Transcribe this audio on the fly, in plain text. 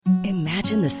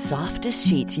Imagine the softest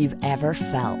sheets you've ever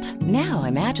felt. Now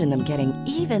imagine them getting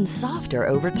even softer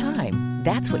over time.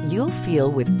 That's what you'll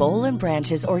feel with Boll and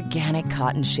Branch's organic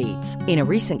cotton sheets. In a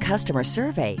recent customer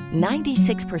survey,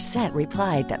 96%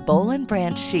 replied that Boll and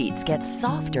Branch sheets get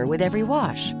softer with every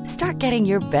wash. Start getting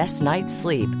your best night's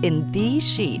sleep in these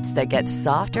sheets that get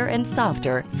softer and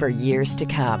softer for years to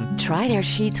come. Try their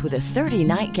sheets with a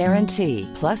 30-night guarantee.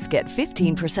 Plus, get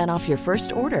 15% off your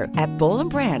first order at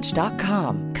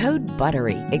bollandbranch.com. Code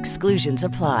BUTTERY. Exclusions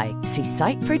apply. See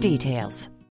site for details.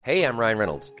 Hey, I'm Ryan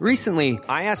Reynolds. Recently,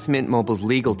 I asked Mint Mobile's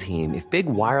legal team if big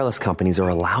wireless companies are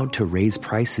allowed to raise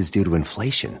prices due to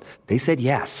inflation. They said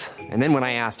yes. And then when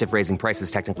I asked if raising prices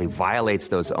technically violates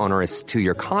those onerous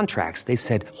two-year contracts, they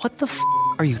said, "What the f***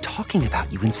 are you talking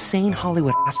about, you insane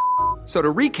Hollywood ass?" So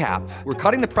to recap, we're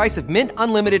cutting the price of Mint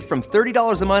Unlimited from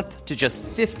 $30 a month to just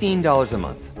 $15 a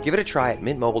month. Give it a try at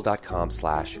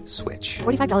mintmobile.com/switch.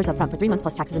 $45 up front for 3 months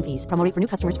plus taxes and fees. Promo rate for new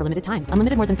customers for limited time.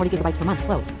 Unlimited more than 40 gigabytes per month.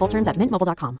 Slows full terms at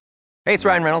mintmobile.com. Hey, it's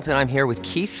Ryan Reynolds, and I'm here with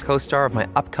Keith, co-star of my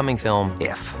upcoming film,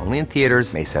 If, only in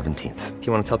theaters May 17th. Do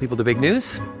you want to tell people the big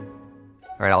news?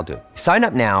 All right, I'll do it. Sign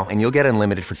up now and you'll get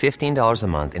unlimited for $15 a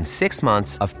month and 6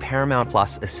 months of Paramount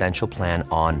Plus Essential Plan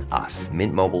on us.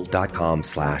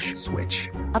 mintmobile.com/switch.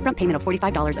 Upfront payment of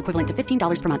 $45 equivalent to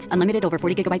 $15 per month. Unlimited over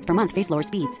 40 gigabytes per month. Face lower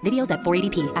speeds. Videos at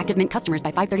 480p. Active Mint customers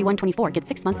by 531.24 get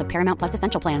 6 months of Paramount Plus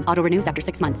Essential Plan. Auto renews after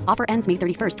 6 months. Offer ends May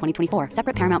 31st, 2024.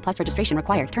 Separate Paramount Plus registration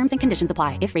required. Terms and conditions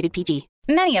apply if rated PG.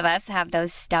 Many of us have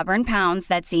those stubborn pounds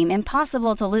that seem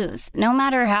impossible to lose, no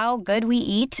matter how good we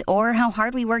eat or how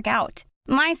hard we work out.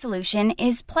 My solution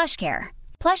is PlushCare.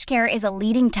 PlushCare is a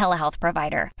leading telehealth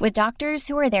provider with doctors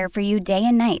who are there for you day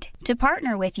and night to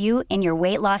partner with you in your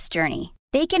weight loss journey.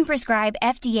 They can prescribe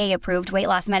FDA-approved weight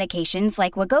loss medications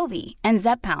like Wegovy and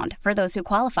Zepbound for those who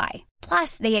qualify.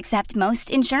 Plus, they accept most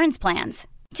insurance plans.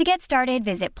 To get started,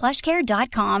 visit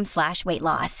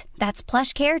plushcare.com/weightloss. That's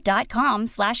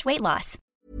plushcare.com/weightloss.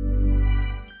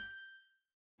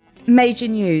 Major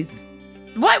news.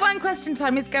 White Wine Question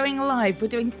Time is going live. We're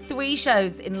doing 3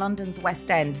 shows in London's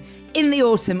West End in the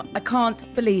autumn. I can't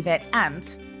believe it.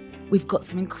 And we've got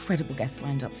some incredible guests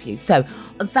lined up for you. So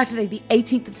on Saturday, the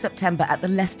 18th of September at the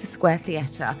Leicester Square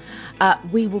Theatre,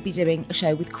 we will be doing a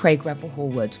show with Craig Revel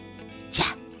Horwood.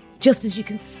 Yeah. Just as you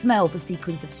can smell the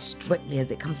sequence of Strictly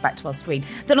as it comes back to our screen.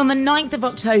 Then on the 9th of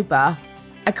October,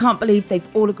 I can't believe they've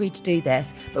all agreed to do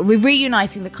this, but we're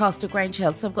reuniting the cast of Grange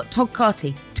Hill. So I've got Todd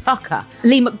Carty, Tucker,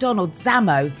 Lee McDonald,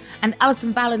 Zamo, and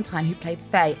Alison Valentine, who played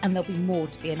Faye, and there'll be more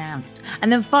to be announced.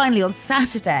 And then finally, on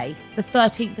Saturday, the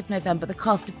 13th of November, the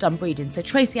cast of Dumb Breeding. So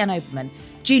Tracy Ann Oberman,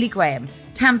 Julie Graham,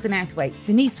 Tamsin Outhwaite,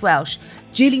 Denise Welsh,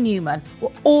 Julie Newman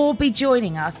will all be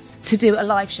joining us to do a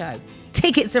live show.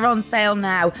 Tickets are on sale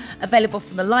now, available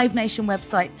from the Live Nation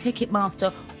website,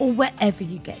 Ticketmaster, or wherever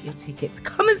you get your tickets.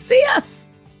 Come and see us.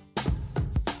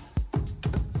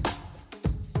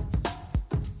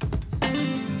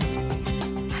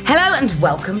 Hello and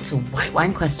welcome to White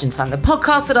Wine Question Time, the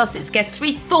podcast that asks its guests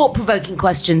 3 thought-provoking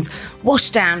questions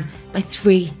washed down by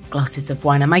 3 glasses of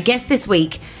wine. And my guest this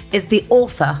week is the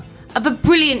author of a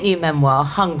brilliant new memoir,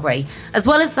 Hungry, as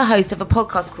well as the host of a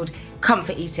podcast called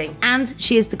Comfort Eating, and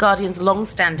she is The Guardian's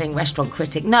long-standing restaurant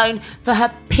critic, known for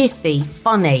her pithy,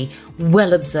 funny,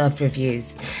 well-observed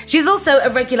reviews. She's also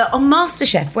a regular on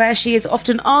MasterChef, where she is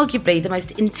often arguably the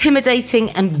most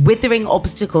intimidating and withering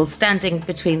obstacle standing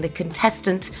between the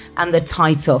contestant and the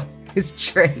title. It's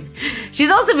true.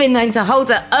 She's also been known to hold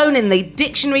her own in the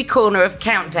dictionary corner of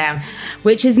Countdown,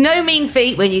 which is no mean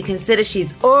feat when you consider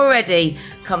she's already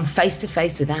come face to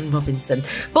face with Anne Robinson.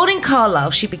 Born in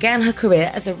Carlisle, she began her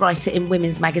career as a writer in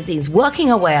women's magazines, working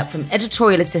her way up from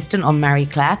editorial assistant on Marie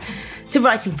Claire to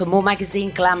writing for More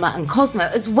Magazine, Glamour and Cosmo,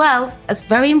 as well as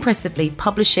very impressively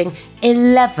publishing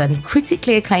 11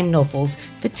 critically acclaimed novels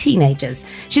for teenagers.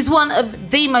 She's one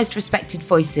of the most respected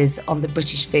voices on the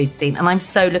British food scene, and I'm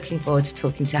so looking forward to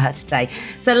talking to her today.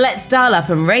 So let's dial up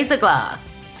and raise a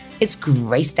glass. It's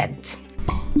Grace Dent.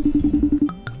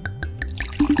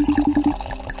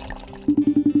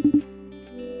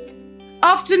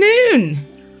 Afternoon.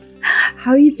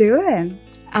 How are you doing?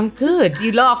 I'm good.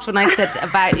 You laughed when I said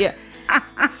about you.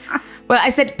 Well, I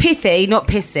said pithy, not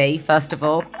pissy, first of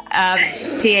all.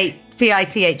 Pithy,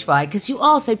 because you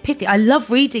are so pithy. I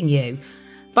love reading you.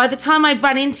 By the time I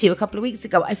ran into you a couple of weeks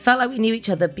ago, I felt like we knew each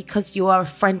other because you are a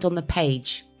friend on the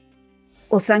page.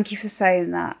 Well, thank you for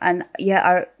saying that. And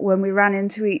yeah, when we ran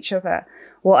into each other,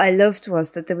 what I loved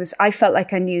was that I felt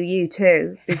like I knew you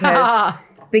too,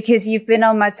 because you've been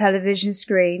on my television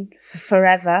screen for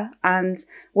forever. And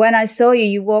when I saw you,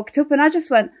 you walked up and I just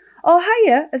went, "Oh,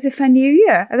 hiya," as if I knew you.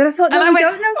 And then I thought, no, I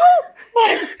don't know.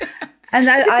 And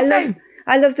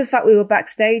I love the fact we were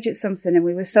backstage at something and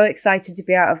we were so excited to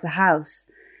be out of the house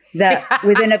that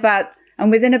within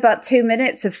about 2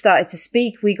 minutes of starting to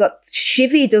speak, we got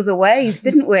chivied other ways,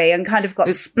 didn't we? And kind of got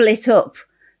split up.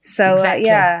 So Exactly.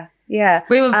 Yeah.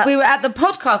 We were at the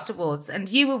Podcast Awards and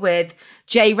you were with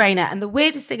Jay Rayner. And the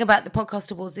weirdest thing about the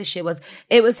Podcast Awards this year was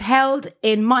it was held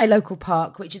in my local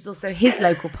park, which is also his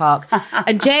local park.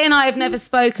 And Jay and I have never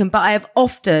spoken, but I have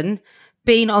often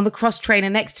been on the cross trainer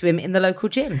next to him in the local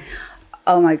gym.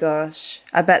 Oh my gosh.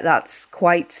 I bet that's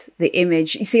quite the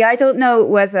image. You see, I don't know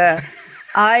whether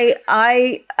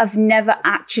I have never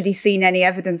actually seen any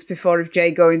evidence before of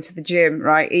Jay going to the gym,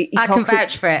 right? I can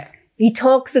vouch for it. He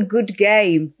talks a good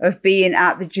game of being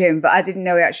at the gym, but I didn't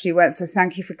know he actually went. So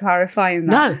thank you for clarifying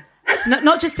that. No,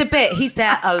 not just a bit. He's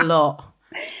there a lot.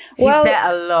 He's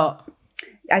there a lot.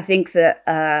 I think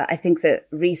that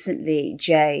recently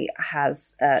Jay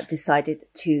has decided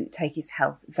to take his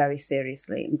health very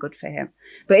seriously, and good for him.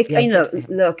 But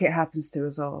look, it happens to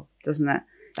us all, doesn't it?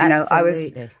 You know,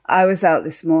 I was out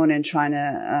this morning trying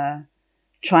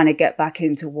to get back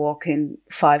into walking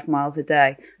 5 miles a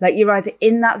day. Like, you're either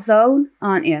in that zone,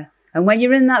 aren't you? And when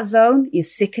you're in that zone, you're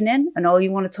sickening and all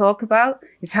you want to talk about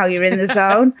is how you're in the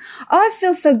zone. Oh, I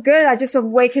feel so good.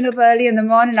 I'm waking up early in the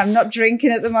morning. I'm not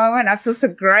drinking at the moment. I feel so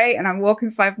great. And I'm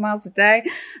walking 5 miles a day.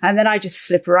 And then I just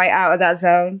slip right out of that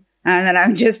zone. And then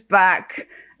I'm just back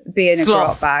being Sloth.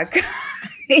 a grot bag.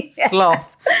 Yeah.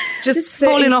 Sloth. Just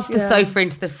falling off the sofa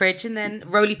into the fridge and then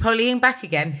roly-polying back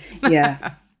again.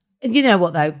 Yeah. And you know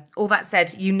what, though? All that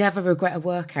said, you never regret a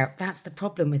workout. That's the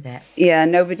problem with it. Yeah,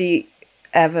 nobody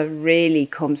ever really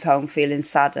comes home feeling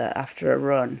sadder after a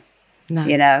run. No.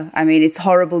 You know? I mean, it's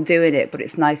horrible doing it, but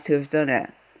it's nice to have done it.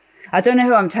 I don't know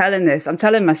who I'm telling this. I'm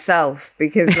telling myself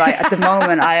because, like, at the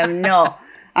moment, I'm not.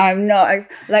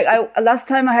 Like, last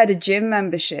time I had a gym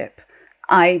membership,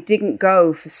 I didn't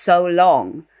go for so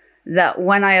long that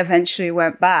when I eventually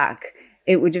went back,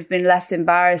 it would have been less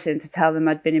embarrassing to tell them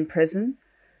I'd been in prison.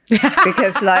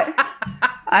 Because, like,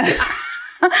 I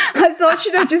thought,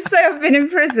 should I just say I've been in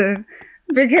prison?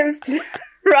 Because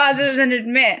rather than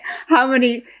admit how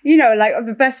many, you know, like, of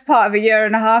the best part of a year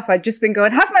and a half, I'd just been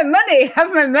going, have my money,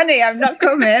 I'm not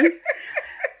coming.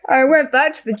 I went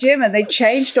back to the gym and they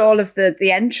changed all of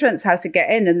the entrance, how to get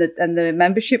in and the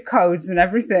membership codes and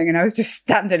everything. And I was just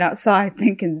standing outside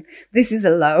thinking, this is a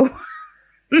low.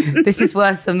 This is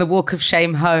worse than the walk of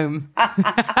shame home.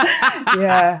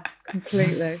 Yeah,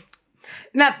 completely.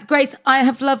 Now, Grace, I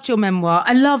have loved your memoir.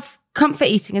 I love comfort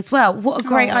eating as well. What a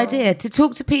great idea to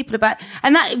talk to people about.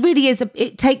 And that really is,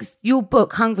 it takes your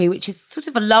book, Hungry, which is sort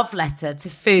of a love letter to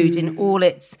food in all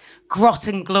its grot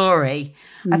and glory.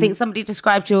 I think somebody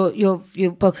described your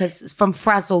book as from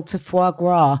frazzle to foie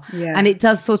gras. Yeah. And it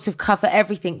does sort of cover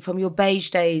everything from your beige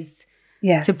days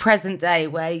to present day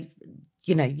where,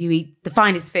 you know, you eat the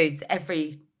finest foods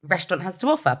every restaurant has to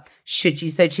offer, should you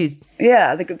so choose.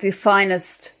 Yeah, the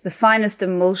finest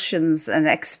emulsions and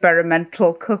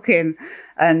experimental cooking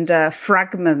and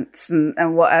fragments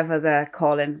and whatever they're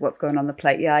calling what's going on the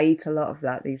plate. Yeah, I eat a lot of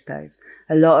that these days.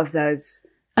 A lot of those.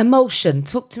 Emulsion,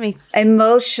 talk to me.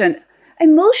 Emulsion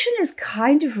is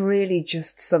kind of really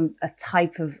just a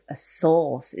type of a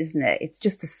sauce, isn't it? It's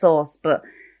just a sauce, but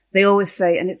they always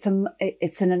say, and it's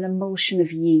an emulsion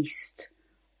of yeast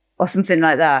or something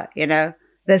like that, you know?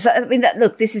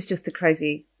 Look, this is just the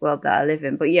crazy world that I live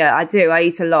in. But yeah, I do. I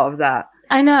eat a lot of that.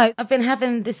 I know. I've been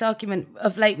having this argument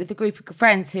of late with a group of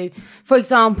friends who, for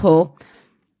example,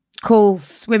 call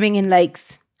swimming in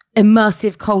lakes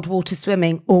immersive cold water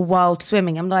swimming or wild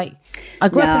swimming. I'm like, I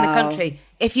grew up in the country.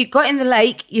 If you got in the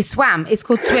lake, you swam. It's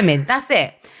called swimming. That's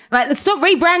it. Right? Let's stop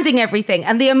rebranding everything.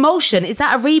 And the emulsion, is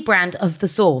that a rebrand of the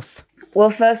sauce? Well,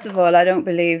 first of all, I don't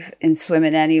believe in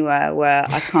swimming anywhere where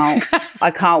I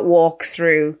can't walk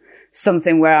through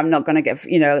something where I'm not going to get,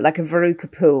 you know, like a Veruca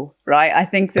pool, right? I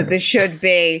think that there should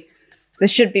be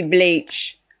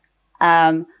bleach.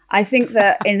 I think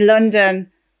that in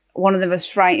London, one of the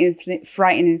most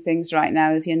frightening things right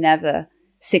now is you're never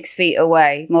 6 feet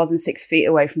away, more than 6 feet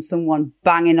away from someone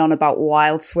banging on about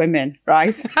wild swimming,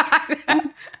 right?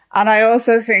 And I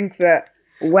also think that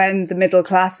when the middle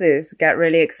classes get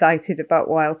really excited about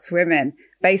wild swimming,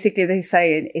 basically they're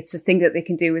saying it's a thing that they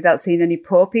can do without seeing any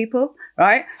poor people,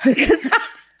 right? Because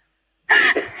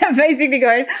they're basically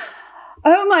going,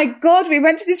 oh my God, we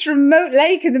went to this remote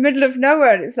lake in the middle of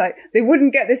nowhere. And it's like, they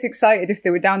wouldn't get this excited if they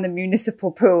were down the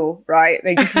municipal pool, right?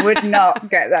 They just would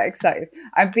not get that excited.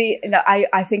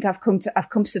 I think I've come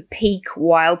to peak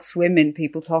wild swimming,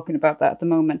 people talking about that at the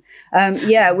moment.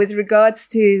 Yeah, with regards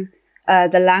to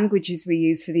the languages we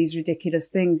use for these ridiculous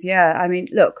things. Yeah, I mean,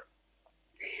 look,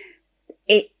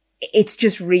 it's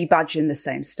just rebadging the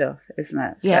same stuff, isn't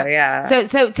it? Yeah. So, yeah.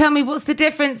 So tell me, what's the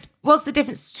difference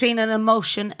between an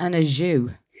emulsion and a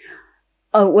jus?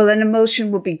 Oh, well, an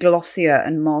emulsion would be glossier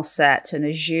and more set, and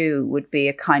a jus would be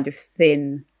a kind of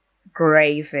thin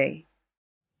gravy.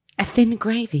 A thin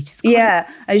gravy? Just a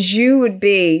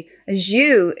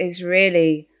jus is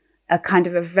really a kind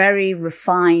of a very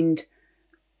refined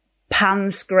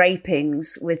pan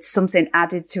scrapings with something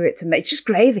added to it to make. It's just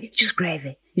gravy. It's just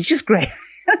gravy.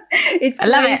 I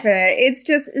love it. It's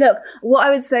just, look, what I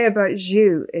would say about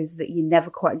jus is that you never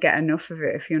quite get enough of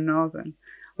it if you're Northern.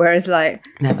 Whereas like,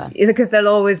 never, because they'll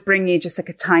always bring you just like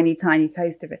a tiny, tiny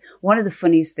taste of it. One of the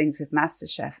funniest things with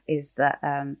MasterChef is that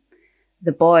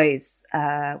the boys,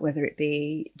 whether it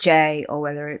be Jay or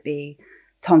whether it be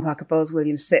Tom Parker Bowles,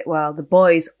 William Sitwell, the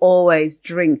boys always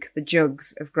drink the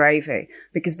jugs of gravy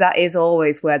because that is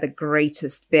always where the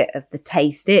greatest bit of the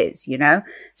taste is, you know?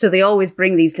 So they always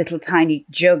bring these little tiny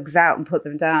jugs out and put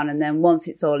them down. And then once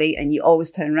it's all eaten, you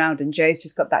always turn around and Jay's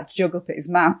just got that jug up at his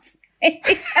mouth.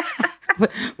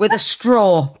 With a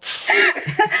straw.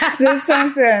 There's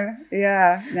something.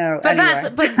 Yeah. No. But anyway.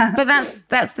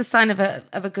 that's the sign of a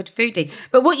good foodie.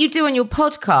 But what you do on your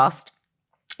podcast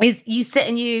is you sit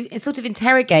and you sort of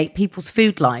interrogate people's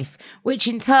food life, which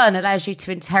in turn allows you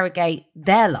to interrogate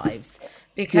their lives,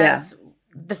 because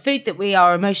the food that we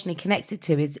are emotionally connected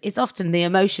to is often the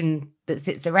emotion that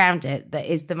sits around it that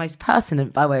is the most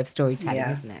pertinent by way of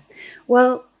storytelling, isn't it?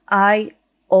 Well, I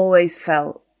always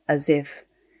felt as if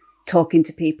talking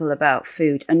to people about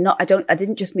food, and I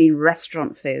didn't just mean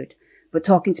restaurant food, but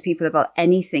talking to people about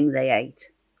anything they ate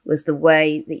was the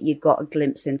way that you got a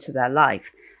glimpse into their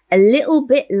life. A little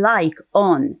bit like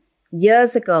on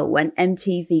years ago when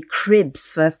MTV Cribs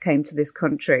first came to this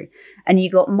country, and you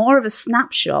got more of a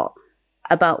snapshot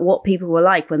about what people were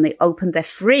like when they opened their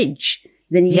fridge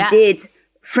than you did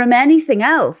from anything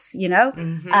else, you know?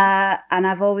 Mm-hmm. And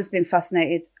I've always been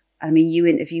fascinated. I mean, you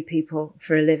interview people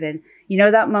for a living. You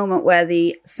know that moment where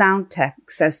the sound tech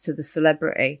says to the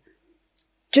celebrity,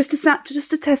 just to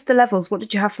test the levels, what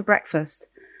did you have for breakfast?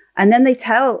 And then they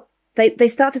start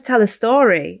to tell a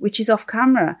story, which is off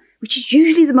camera, which is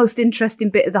usually the most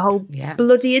interesting bit of the whole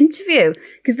bloody interview.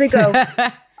 Because they go,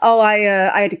 oh, I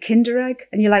had a Kinder Egg.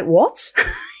 And you're like, what?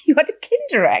 You had a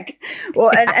Kinder Egg?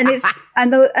 Well, and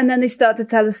then they start to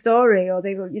tell a story, or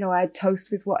they go, you know, I had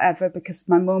toast with whatever because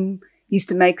my mum used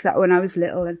to make that when I was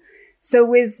little. And so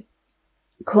with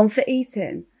comfort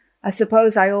eating, I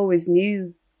suppose I always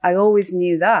knew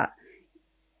that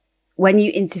when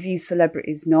you interview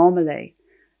celebrities normally,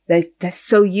 they're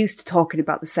so used to talking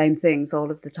about the same things all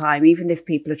of the time, even if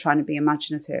people are trying to be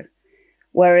imaginative.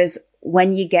 Whereas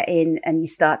when you get in and you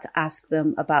start to ask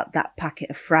them about that packet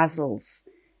of Frazzles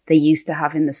they used to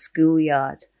have in the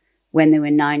schoolyard when they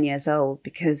were 9 years old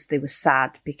because they were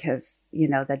sad because, you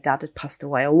know, their dad had passed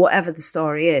away or whatever the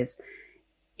story is,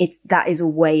 that is a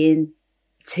way in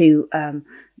to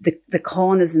the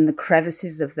corners and the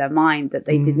crevices of their mind that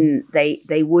they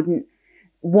wouldn't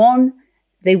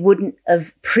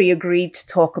have pre-agreed to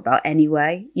talk about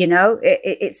anyway. You know,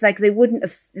 it's like they wouldn't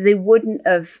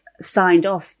have signed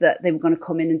off that they were going to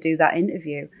come in and do that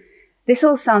interview. This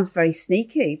all sounds very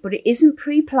sneaky, but it isn't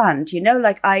pre-planned. You know,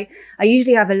 like I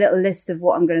usually have a little list of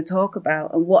what I'm going to talk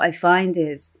about. And what I find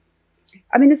is,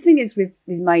 I mean, the thing is with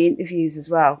my interviews as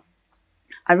well,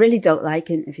 I really don't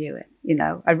like interviewing. You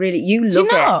know, you love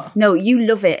it. No, you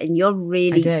love it. And you're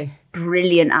really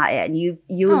brilliant at it. And you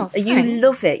love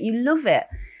it. You love it.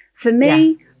 For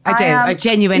me, I do. I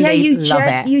genuinely love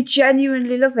it. You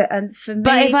genuinely love it. And for me,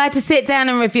 but if I had to sit down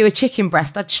and review a chicken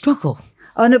breast, I'd struggle.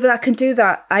 Oh no, but I can do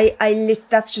that.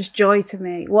 That's just joy to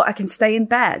me. I can stay in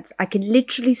bed. I can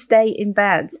literally stay in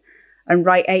bed and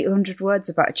write 800 words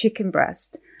about a chicken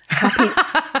breast.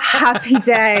 Happy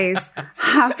days,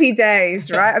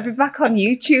 right? I'll be back on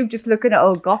YouTube just looking at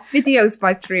old goth videos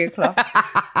by 3:00.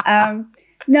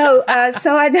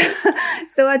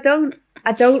 So I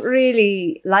don't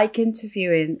really like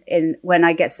interviewing when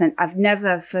I get sent. I've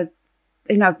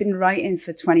been writing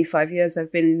for 25 years.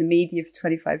 I've been in the media for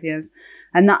 25 years.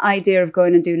 And that idea of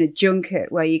going and doing a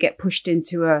junket where you get pushed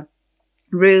into a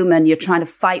room and you're trying to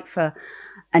fight for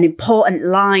an important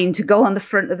line to go on the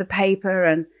front of the paper.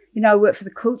 And, you know, I worked for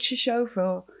the Culture Show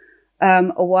for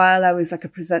a while. I was like a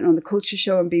presenter on the Culture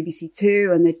Show on BBC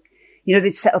Two. And they'd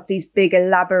set up these big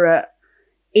elaborate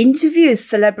interviews,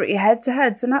 celebrity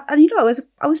head-to-heads. And I was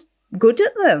good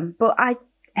at them, but I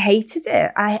hated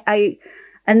it.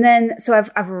 And then, so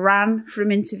I've ran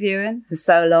from interviewing for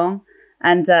so long.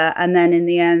 And then in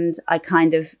the end, I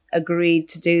kind of agreed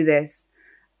to do this.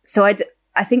 So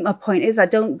I think my point is I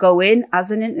don't go in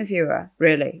as an interviewer,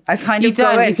 really. I kind of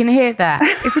go in. You can hear that.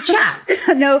 It's a chat.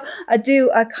 No, I do.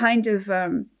 I kind of,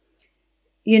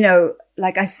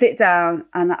 like I sit down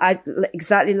and I,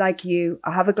 exactly like you,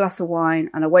 I have a glass of wine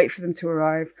and I wait for them to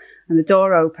arrive and the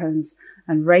door opens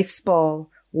and Rafe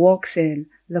Spall walks in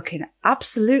looking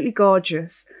absolutely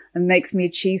gorgeous and makes me a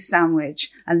cheese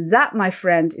sandwich. And that, my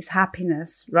friend, is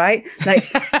happiness, right?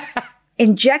 Like,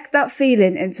 inject that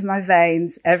feeling into my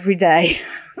veins every day.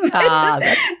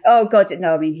 Oh God,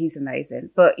 no, I mean, he's amazing.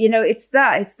 But, it's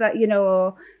that,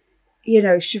 Siobhan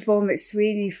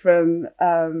McSweeney from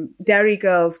Derry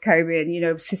Girls came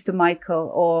in, Sister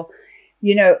Michael, or,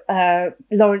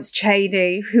 Lawrence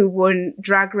Chaney, who won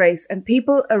Drag Race. And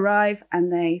people arrive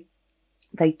and they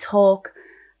talk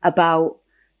about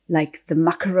like the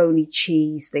macaroni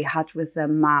cheese they had with their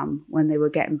mum when they were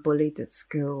getting bullied at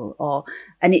school,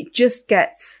 and it just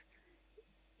gets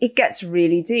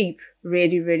really deep,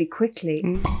 really, really quickly.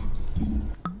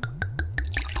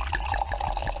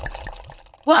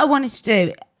 What I wanted to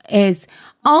do is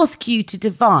ask you to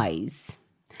devise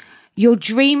your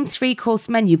dream 3-course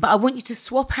menu, but I want you to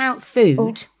swap out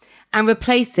food and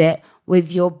replace it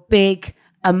with your big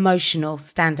emotional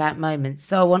standout moments.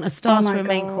 So I want a starter, a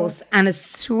main course, and a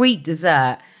sweet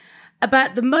dessert.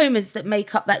 About the moments that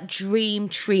make up that dream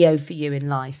trio for you in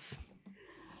life.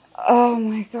 Oh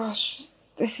my gosh,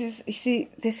 this is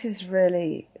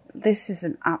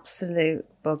an absolute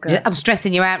bugger. I'm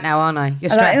stressing you out now, aren't I?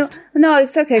 You're stressed. No,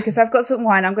 it's okay because I've got some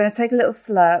wine. I'm going to take a little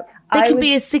slurp. They can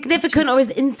be as significant or as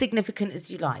insignificant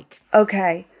as you like.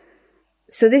 Okay,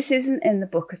 so this isn't in the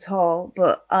book at all,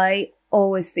 but I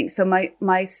always think so.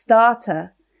 My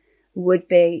starter would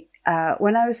be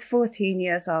when I was 14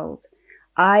 years old.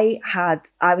 I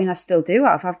still do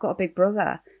have. I've got a big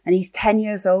brother, and he's 10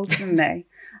 years older than me.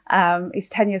 He's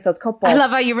 10 years old. It's called Bob. I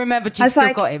love how you remembered you've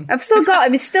still got him. I've still got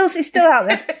him. He's still out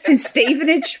there since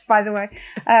Stevenage, by the way.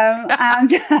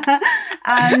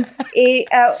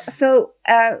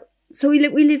 So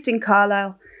we lived in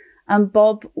Carlisle, and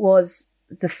Bob was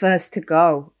the first to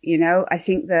go. I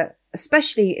think that,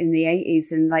 especially in the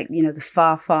 80s and the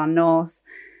far, far north,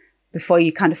 before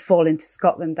you kind of fall into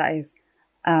Scotland, that is.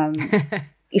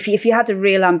 If you had a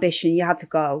real ambition, you had to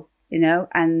go,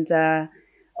 and not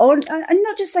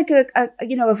just like a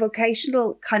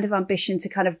vocational kind of ambition to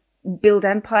kind of build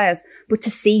empires, but to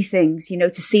see things,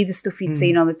 to see the stuff you'd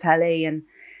seen on the telly and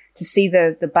to see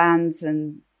the bands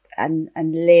and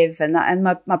live. And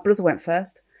my brother went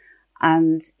first,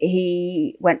 and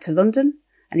he went to London.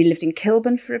 And he lived in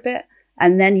Kilburn for a bit.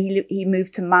 And then he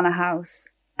moved to Manor House.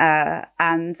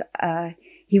 And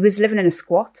he was living in a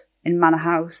squat in Manor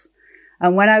House.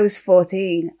 And when I was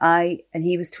 14, and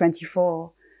he was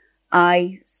 24,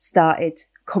 I started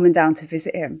coming down to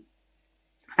visit him.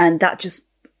 And that this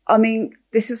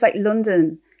was like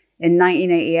London in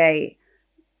 1988,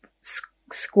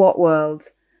 squat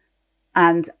world.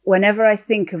 And whenever I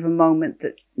think of a moment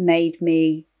that made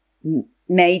me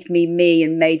me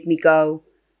and made me go,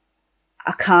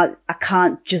 I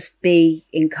can't just be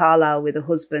in Carlisle with a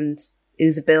husband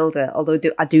who's a builder, although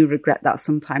I do regret that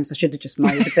sometimes. I should have just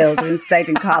married a builder and stayed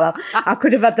in Carlisle. I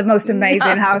could have had the most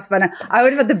amazing house, but I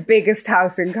would have had the biggest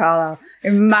house in Carlisle.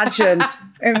 Imagine.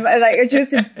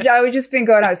 I would just been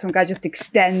going out, some guy just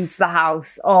extends the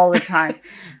house all the time.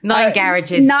 9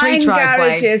 garages, 3 driveways. 9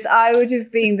 garages. I would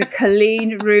have been the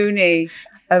Colleen Rooney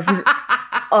of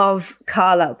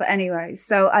Carlisle. But anyway,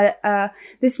 so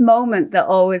this moment that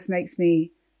always makes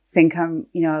me think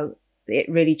it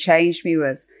really changed me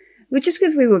was just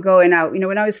because we were going out,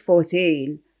 when I was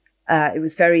 14, it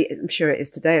was I'm sure it is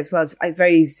today as well. It's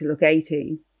very easy to look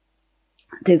 18,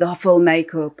 do the full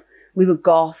makeup. We were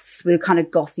goths. We were kind of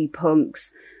gothy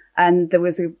punks. And there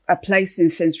was a place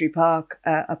in Finsbury Park,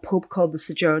 a pub called the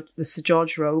Sir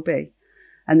George Robey.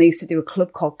 And they used to do a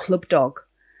club called Club Dog.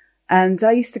 And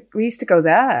we used to go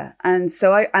there. And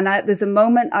so there's a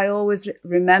moment I always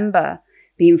remember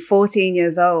being 14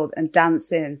 years old and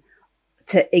dancing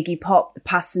to Iggy Pop, The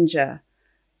Passenger,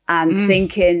 and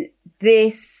thinking,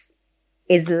 this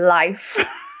is life.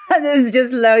 And there's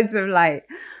just loads of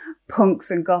punks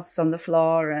and goths on the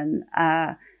floor. And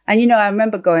I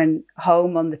remember going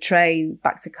home on the train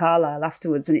back to Carlisle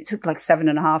afterwards, and it took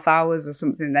 7.5 hours or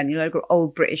something then,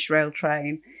 old British rail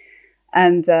train.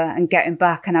 And getting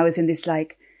back, and I was in this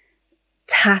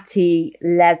tatty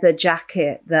leather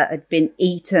jacket that had been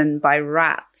eaten by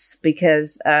rats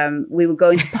because we were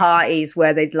going to parties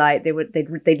where they'd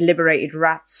liberated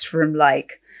rats from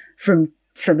labs.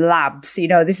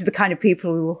 This is the kind of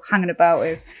people we were hanging about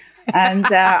with. And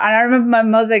I remember my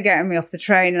mother getting me off the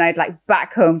train, and I'd like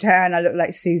back home to her, and I looked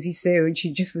like Susie Sue, and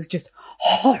she just was just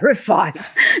horrified.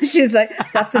 She was like,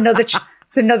 "That's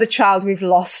another child we've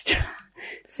lost."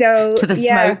 So to the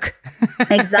smoke.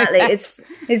 Exactly.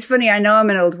 It's funny. I know I'm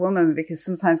an old woman because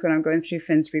sometimes when I'm going through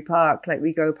Finsbury Park, like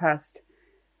we go past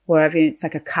wherever it's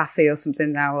like a cafe or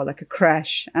something now, or like a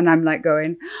creche, and I'm like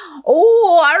going,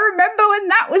 "Oh, I remember when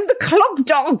that was the club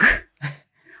dog."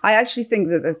 I actually think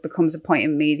that there becomes a point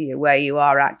in media where you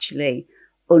are actually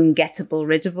ungettable,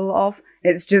 riddable of.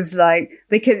 It's just like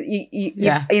they can,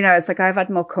 you know, it's like I've had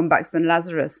more comebacks than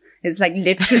Lazarus. It's like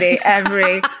literally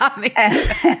every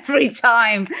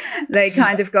time they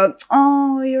kind of go,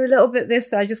 "Oh, you're a little bit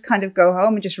this." So I just kind of go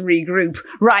home and just regroup.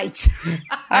 Right,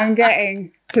 I'm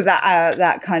getting to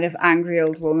that kind of angry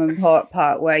old woman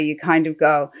part where you kind of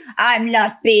go, "I'm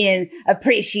not being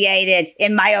appreciated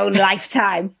in my own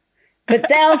lifetime, but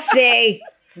they'll see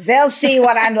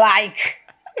what I'm like."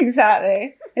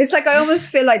 Exactly. It's like I almost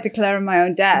feel like declaring my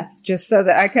own death just so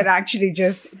that I can actually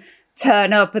just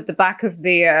turn up at the back of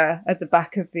the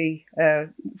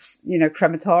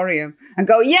crematorium and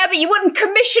go, "Yeah, but you wouldn't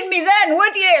commission me then,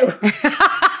 would you?"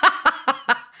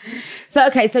 So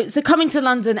coming to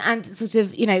London and sort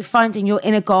of, you know, finding your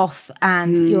inner goth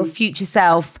and your future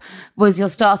self was your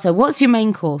starter. What's your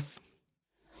main course?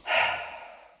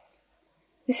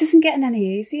 This isn't getting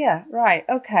any easier. Right.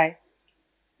 Okay.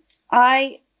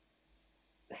 I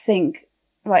think,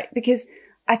 right, because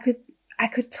I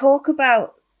could talk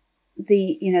about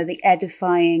the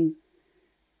edifying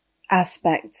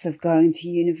aspects of going to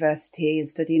university and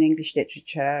studying English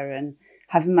literature and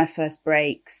having my first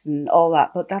breaks and all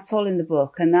that, but that's all in the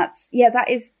book. And that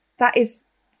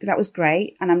was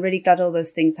great. And I'm really glad all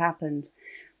those things happened.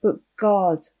 But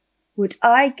God, would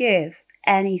I give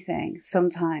anything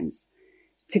sometimes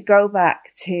to go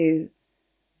back to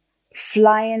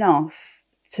flying off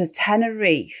to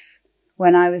Tenerife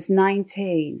when I was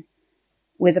 19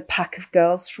 with a pack of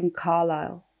girls from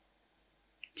Carlisle.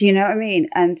 Do you know what I mean?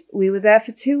 And we were there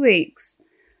for 2 weeks.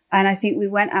 And I think we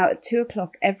went out at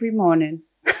 2:00 every morning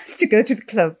to go to the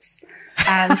clubs.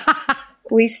 And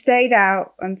we stayed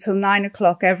out until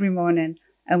 9:00 every morning.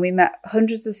 And we met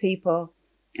hundreds of people,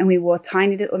 and we wore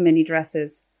tiny little mini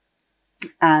dresses.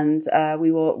 And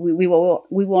we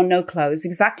wore no clothes,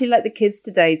 exactly like the kids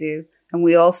today do. And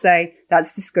we all say,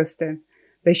 "That's disgusting.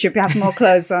 They should have more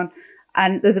clothes on."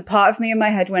 And there's a part of me in my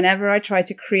head whenever I try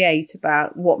to create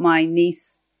about what my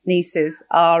nieces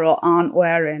are or aren't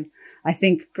wearing, I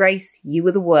think, "Grace, you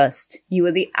were the worst. You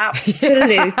were the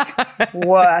absolute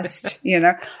worst." You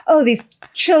know, "Oh, these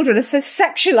children are so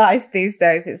sexualized these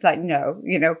days." It's like, no,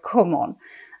 you know, come on.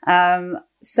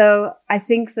 So I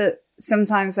think that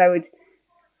sometimes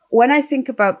when I think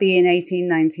about being 18,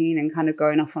 19 and kind of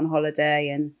going off on holiday,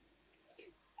 and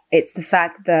it's the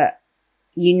fact that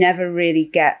you never really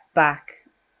get back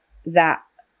that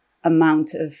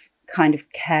amount of kind of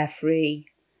carefree,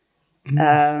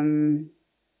 kind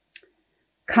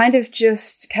of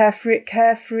just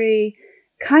carefree,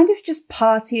 kind of just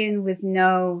partying with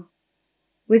no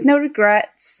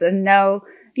regrets and no,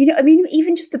 you know, I mean,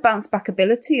 even just the bounce back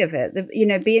ability of it,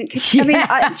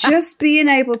 just being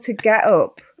able to get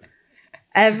up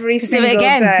every single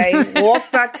day,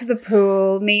 walk back to the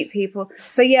pool, meet people.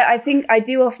 So yeah, I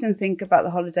do often think about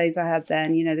the holidays I had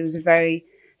then. You know, there was a very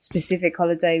specific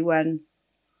holiday when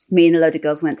me and a load of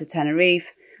girls went to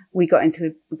Tenerife. We went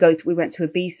to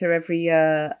Ibiza every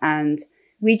year, and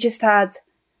we just had,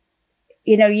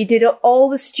 you know, you did all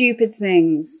the stupid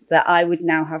things that I would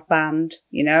now have banned,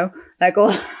 you know, like all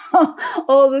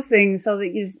the things, so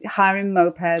that you're hiring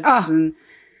mopeds and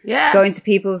going to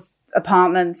people's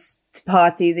apartments to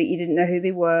party that you didn't know who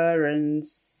they were, and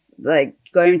like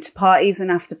going to parties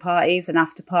and after parties,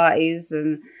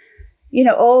 and you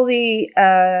know, all the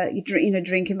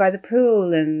drinking by the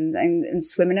pool and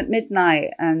swimming at midnight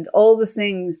and all the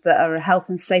things that are a health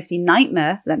and safety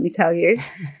nightmare, let me tell you.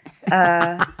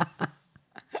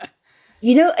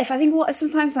 You know, if I think what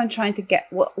sometimes I'm trying to get,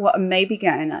 what I'm maybe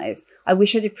getting at is, I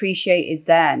wish I'd appreciated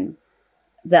then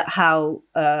that how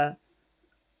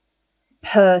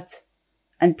pert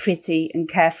and pretty and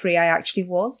carefree I actually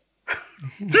was.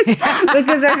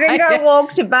 Because I think I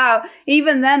walked about,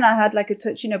 even then I had like a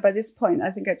touch, you know, by this point,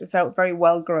 I think I felt very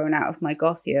well grown out of my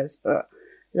goth years, but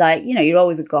like, you know, you're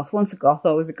always a goth, once a goth,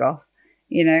 always a goth,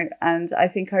 you know, and I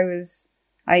think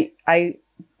I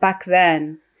back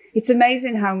then, it's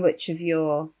amazing how much of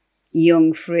your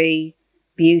young, free,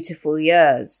 beautiful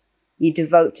years you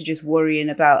devote to just worrying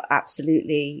about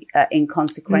absolutely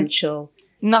inconsequential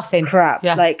nothing crap.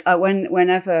 Yeah. Like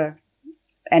whenever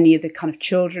any of the kind of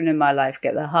children in my life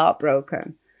get their heart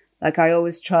broken, Like I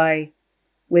always try,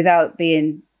 without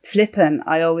being flippant,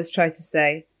 I always try to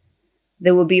say,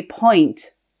 there will be a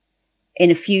point in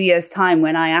a few years' time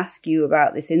when I ask you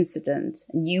about this incident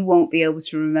and you won't be able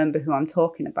to remember who I'm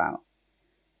talking about.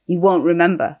 You won't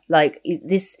remember like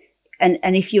this. And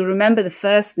if you remember the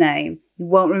first name, you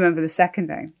won't remember the second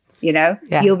name. You know,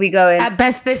 you'll be going. At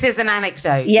best, this is an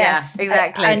anecdote. Yes, yeah,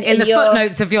 exactly. And in the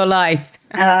footnotes of your life.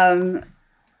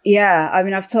 Yeah, I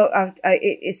mean, I've talked.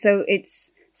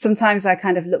 It's sometimes I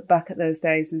kind of look back at those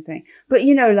days and think, but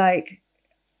you know, like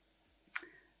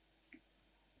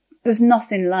there's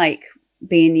nothing like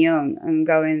being young and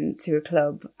going to a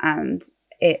club and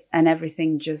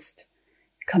everything just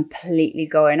completely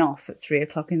going off at 3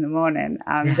 o'clock in the morning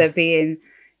and there being,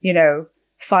 you know,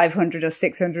 500 or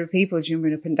 600 people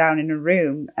jumping up and down in a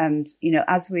room. And, you know,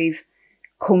 as we've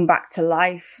come back to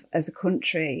life as a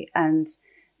country and,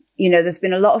 you know, there's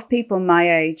been a lot of people my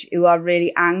age who are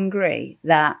really angry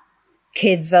that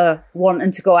kids are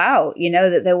wanting to go out, you know,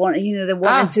 that they're wanting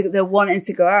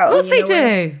to go out. Of course they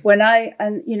do.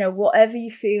 And, you know, whatever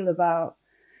you feel about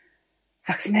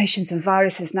vaccinations and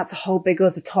viruses, and that's a whole big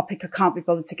other topic I can't be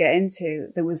bothered to get into.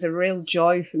 There was a real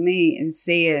joy for me in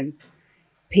seeing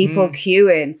people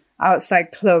queuing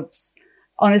outside clubs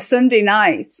on a Sunday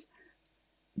night,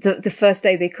 the first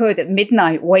day they could at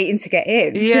midnight, waiting to get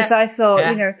in. Because I thought,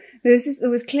 you know, there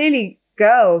was clearly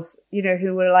girls, you know,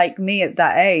 who were like me at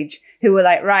that age, who were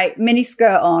like, right, mini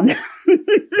skirt on.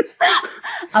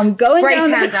 I'm going spray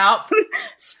down tanned up.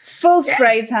 Full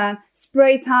spray tan,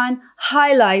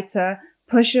 highlighter,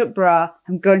 push-up bra.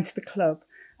 I'm going to the club.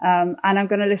 And I'm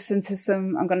going to listen to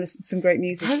some great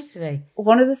music. Totally.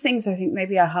 One of the things I think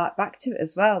maybe I hark back to it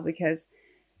as well, because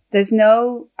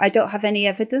I don't have any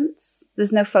evidence.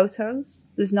 There's no photos.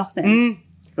 There's nothing.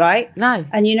 Right? No.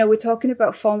 And, you know, we're talking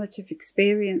about formative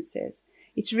experiences.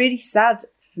 It's really sad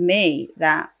for me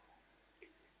that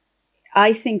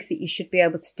I think that you should be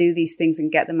able to do these things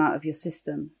and get them out of your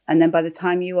system. And then by the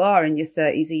time you are in your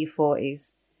 30s or your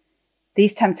 40s,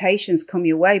 these temptations come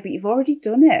your way, but you've already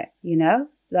done it, you know?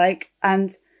 Like,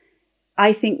 and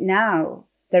I think now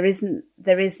there isn't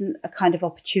a kind of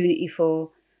opportunity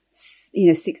for, you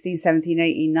know, 16, 17,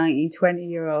 18, 19,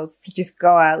 20-year-olds to just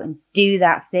go out and do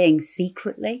that thing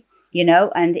secretly, you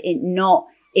know, and it not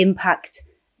impact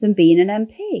them being an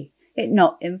MP. It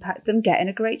not impact them getting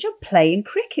a great job, playing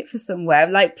cricket for somewhere,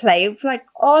 like playing for like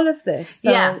all of this.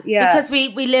 So, yeah. Because we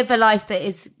live a life that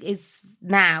is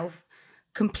now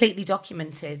completely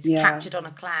documented, captured on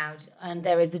a cloud, and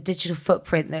there is a digital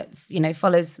footprint that, you know,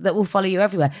 will follow you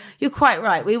everywhere. You're quite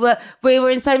right. We were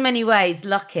in so many ways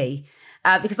lucky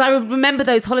because I remember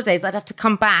those holidays. I'd have to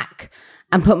come back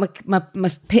and put my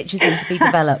pictures in to be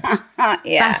developed.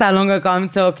 That's how long ago I'm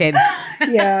talking.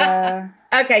 Yeah.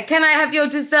 Okay, can I have your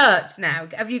dessert now?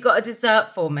 Have you got a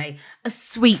dessert for me? A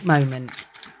sweet moment.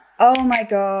 Oh my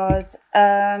God.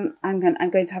 I'm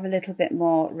going to have a little bit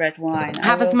more red wine.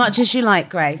 Have as much as you like,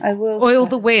 Grace. I will. Oil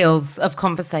the wheels of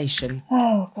conversation.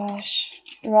 Oh gosh.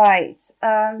 Right.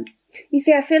 You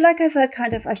see, I feel like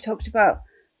I've talked about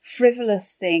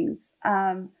frivolous things.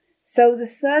 So the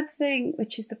third thing,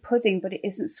 which is the pudding, but it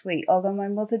isn't sweet, although my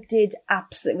mother did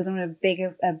absolutely, it was one of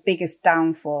her biggest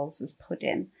downfalls was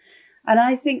pudding. And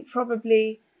I think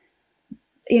probably,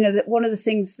 you know, that one of the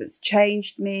things that's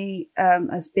changed me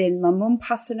has been my mum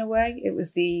passing away. It was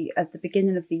at the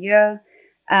beginning of the year,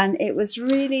 and it was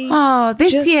really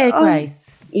this year,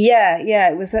 Grace. Yeah,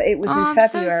 it was in February. I'm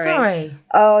so sorry.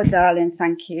 Oh, darling,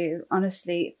 thank you,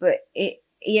 honestly. But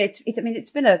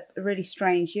it's been a really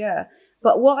strange year.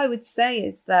 But what I would say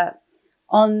is that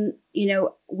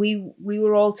we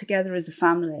were all together as a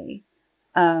family.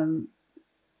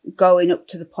 Going up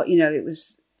to the point, you know, it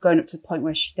was going up to the point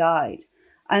where she died.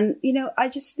 And, you know, I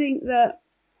just think that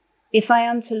if I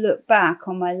am to look back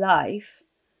on my life,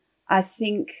 I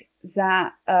think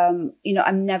that, you know,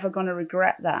 I'm never going to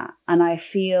regret that. And I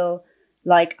feel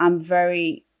like I'm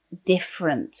very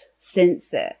different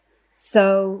since it.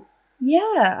 So,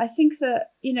 yeah, I think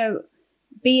that, you know,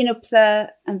 being up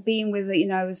there and being with, you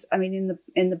know,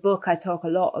 in the book, I talk a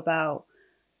lot about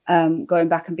going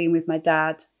back and being with my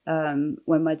dad.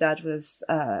 When my dad was,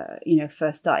 you know,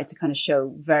 first started to kind of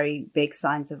show very big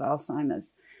signs of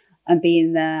Alzheimer's and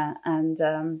being there.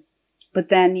 And, but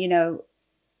then, you know,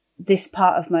 this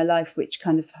part of my life, which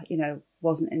kind of, you know,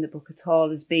 wasn't in the book at all,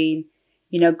 has been,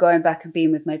 you know, going back and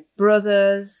being with my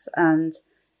brothers and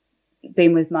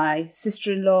being with my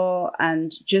sister-in-law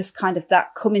and just kind of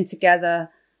that coming together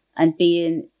and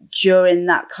being during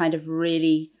that kind of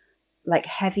really like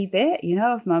heavy bit, you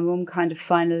know, of my mum kind of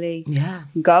finally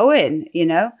going, you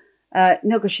know.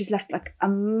 No, because she's left like a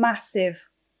massive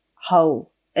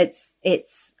hole It's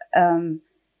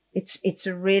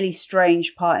a really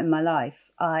strange part in my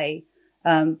life. I'm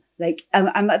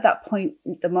at that point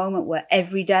at the moment where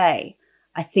every day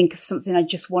I think of something I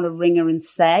just want to ring her and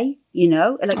say, you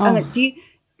know, like, do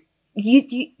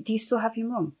you still have your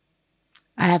mum?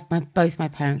 I have both my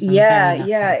parents.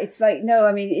 Yeah. It's like, no,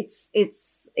 I mean, it's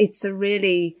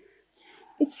very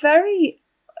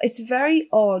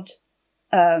odd.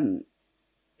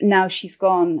 Now she's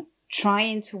gone,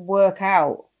 trying to work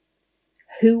out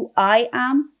who I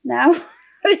am now.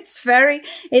 It's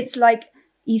like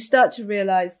you start to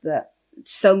realize that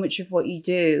so much of what you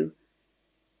do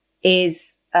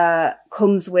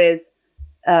comes with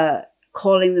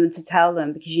calling them to tell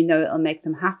them because you know it'll make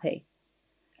them happy.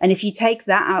 And if you take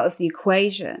that out of the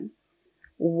equation,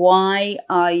 why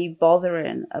are you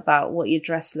bothering about what your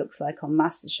dress looks like on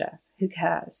MasterChef? Who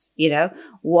cares? You know,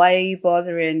 why are you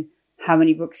bothering how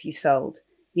many books you sold?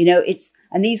 You know,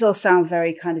 and these all sound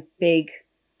very kind of big,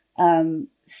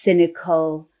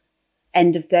 cynical,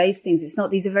 end of days things. It's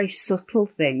not, these are very subtle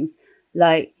things.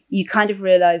 Like you kind of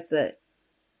realize that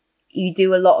you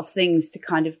do a lot of things to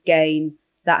kind of gain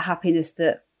that happiness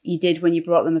that you did when you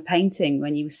brought them a painting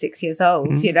when you were 6 years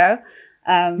old, you know?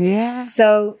 Yeah.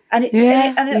 So, you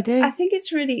do. I think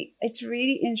it's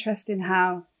really interesting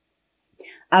how,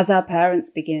 as our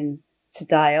parents begin to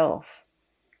die off,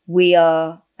 we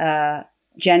are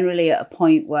generally at a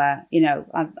point where, you know,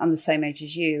 I'm the same age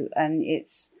as you, and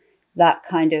it's that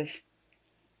kind of,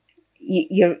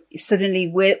 you're suddenly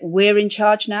we're in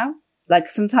charge now. Like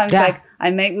sometimes, like I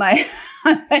make my,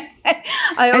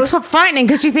 it's frightening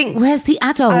because you think, where's the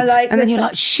adult? And then you're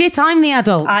like, shit, I'm the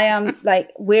adult. I am like,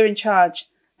 we're in charge.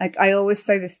 Like I always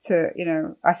say this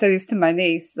I say this to my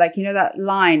niece, like, you know, that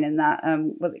line in that,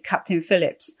 was it Captain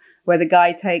Phillips, where the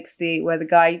guy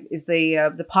is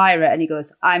the pirate and he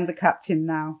goes, I'm the captain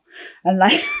now. And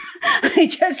like,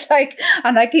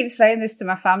 and I keep saying this to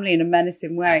my family in a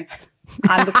menacing way.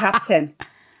 I'm the captain.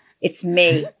 It's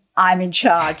me. I'm in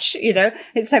charge, you know.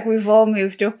 It's like we've all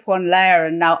moved up one layer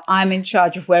and now I'm in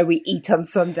charge of where we eat on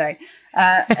Sunday.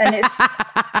 And it's the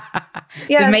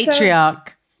matriarch.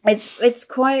 So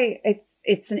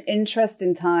it's an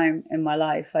interesting time in my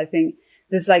life. I think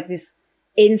there's like this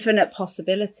infinite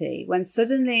possibility when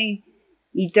suddenly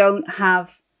you don't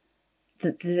have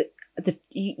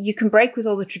you can break with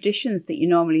all the traditions that you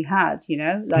normally had, you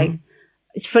know, like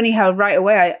it's funny how right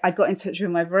away I got in touch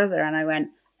with my brother and I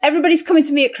went, everybody's coming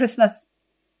to me at Christmas.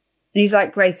 And he's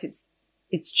like, Grace,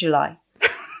 it's July.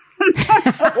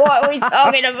 What are we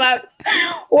talking about?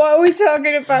 What are we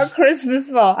talking about Christmas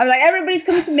for? I'm like, everybody's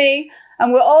coming to me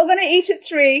and we're all going to eat at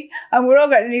 3 and we're all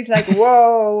going, and he's like,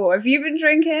 whoa, have you been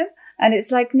drinking? And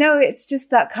it's like, no, it's just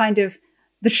that kind of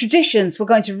the traditions. We're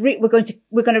going to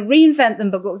reinvent them,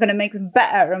 but we're going to make them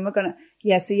better. And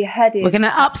so your head is, we're going to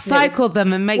upcycle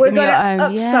them and make them your own. We're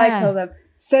going to upcycle them.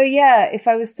 So yeah, if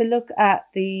I was to look at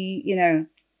the, you know,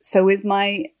 so with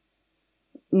my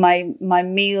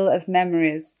meal of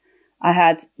memories, I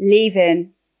had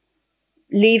leaving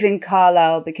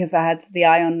Carlisle because I had the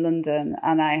eye on London,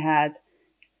 and I had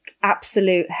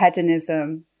absolute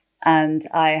hedonism, and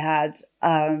I had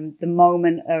the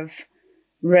moment of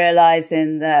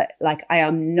realizing that, like, I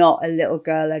am not a little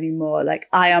girl anymore. Like,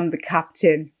 I am the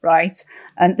captain, right?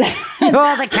 And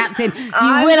you're the captain.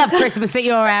 You will have Christmas at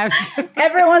your house.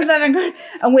 Everyone's having,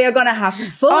 and we are going to have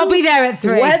fun. I'll be there at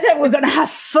 3. We're going to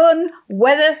have fun,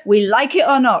 whether we like it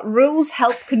or not. Rules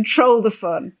help control the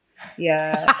fun.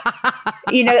 Yeah.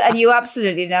 You know, and you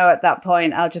absolutely know at that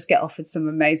point, I'll just get offered some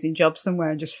amazing job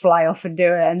somewhere and just fly off and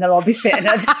do it. And they'll all be sitting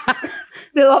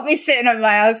at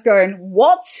my house going,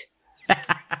 what?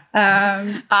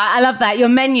 I love that. Your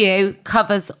menu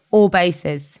covers all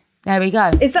bases. There we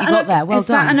go. Is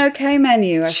that an okay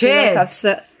menu? Cheers.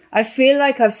 I feel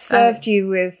like I've served you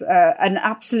with an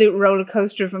absolute roller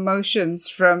coaster of emotions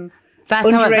from that's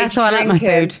how I like my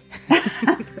food.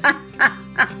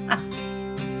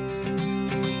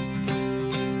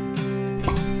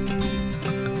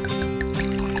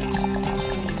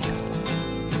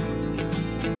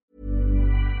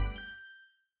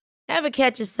 Ever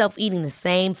catch yourself eating the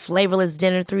same flavorless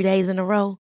dinner 3 days in a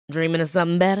row? Dreaming of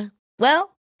something better?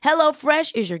 Well,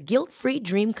 HelloFresh is your guilt-free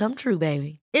dream come true,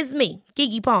 baby. It's me,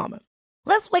 Keke Palmer.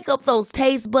 Let's wake up those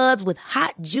taste buds with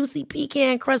hot, juicy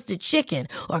pecan-crusted chicken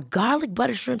or garlic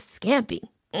butter shrimp scampi.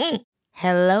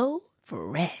 Hello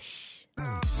Fresh.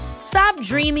 Stop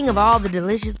dreaming of all the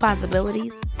delicious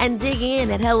possibilities and dig in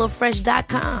at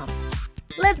HelloFresh.com.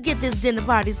 Let's get this dinner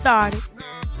party started.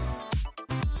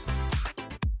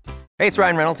 Hey, it's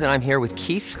Ryan Reynolds, and I'm here with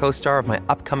Keith, co-star of my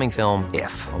upcoming film,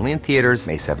 If, only in theaters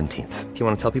May 17th. Do you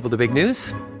want to tell people the big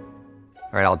news?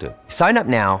 All right, I'll do it. Sign up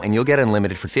now and you'll get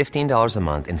unlimited for $15 a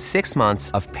month and 6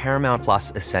 months of Paramount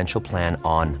Plus Essential Plan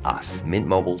on us.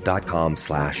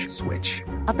 MintMobile.com/switch.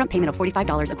 Upfront payment of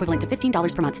 $45 equivalent to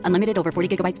 $15 per month. Unlimited over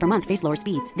 40 gigabytes per month. Face lower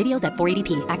speeds. Videos at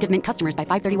 480p. Active Mint customers by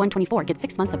 531.24 get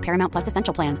 6 months of Paramount Plus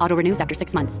Essential Plan. Auto renews after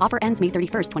 6 months. Offer ends May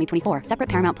 31st, 2024. Separate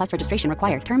Paramount Plus registration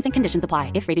required. Terms and conditions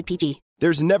apply if rated PG.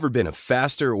 There's never been a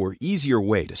faster or easier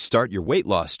way to start your weight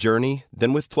loss journey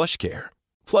than with PlushCare.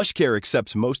 PlushCare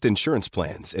accepts most insurance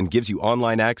plans and gives you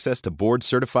online access to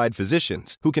board-certified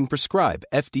physicians who can prescribe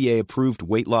FDA-approved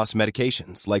weight loss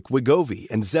medications like Wegovy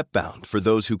and Zepbound for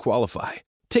those who qualify.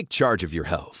 Take charge of your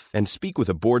health and speak with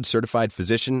a board-certified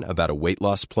physician about a weight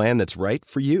loss plan that's right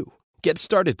for you. Get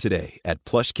started today at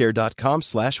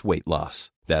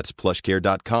plushcare.com/weight-loss. That's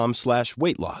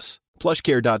plushcare.com/weight-loss.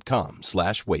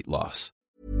 plushcare.com/weight-loss.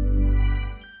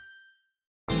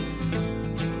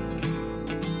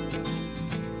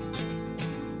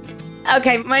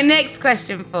 Okay, my next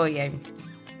question for you.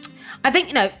 I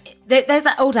think, there's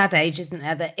that old adage, isn't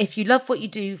there, that if you love what you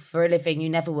do for a living, you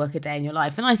never work a day in your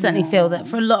life. And I certainly feel that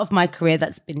for a lot of my career,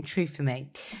 that's been true for me.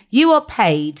 You are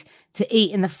paid to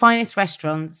eat in the finest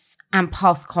restaurants and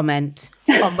pass comment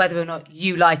on whether or not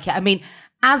you like it. I mean,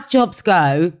 as jobs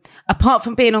go, apart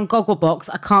from being on Gogglebox,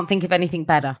 I can't think of anything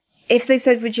better. If they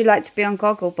said, would you like to be on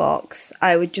Gogglebox,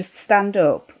 I would just stand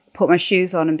up, put my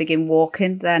shoes on and begin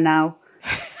walking there now.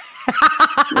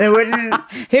 They wouldn't.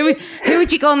 Who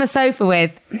would you go on the sofa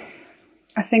with?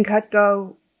 I think I'd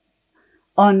go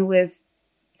on with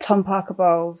Tom Parker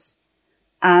Bowles,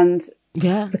 and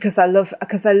because I love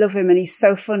him and he's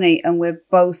so funny, and we're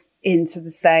both into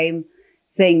the same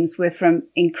things. We're from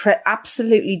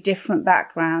absolutely different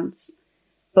backgrounds,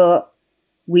 but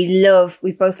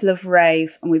we both love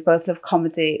rave, and we both love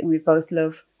comedy, and we both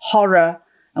love horror.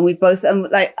 And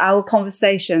like our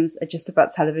conversations are just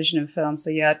about television and film. So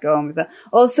yeah, I'd go on with that.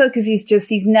 Also, because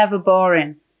he's never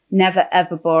boring, never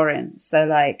ever boring. So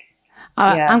like,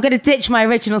 I'm going to ditch my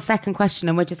original second question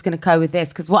and we're just going to go with this.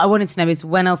 Because what I wanted to know is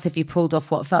when else have you pulled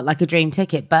off what felt like a dream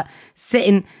ticket? But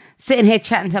sitting here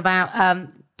chatting about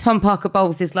Tom Parker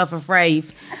Bowles' love of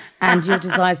rave and your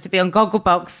desires to be on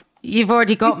Gogglebox, you've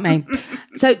already got me.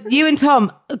 So you and Tom,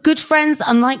 good friends,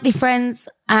 unlikely friends,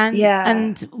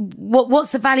 and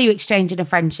what's the value exchange in a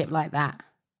friendship like that?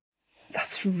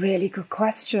 That's a really good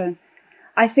question.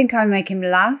 I think I make him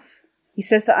laugh. He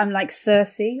says that I'm like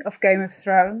Cersei of Game of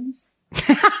Thrones.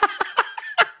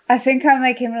 I think I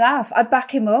make him laugh. I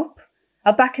back him up.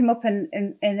 I'll back him up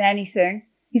in anything.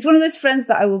 He's one of those friends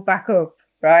that I will back up,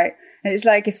 right? And it's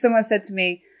like if someone said to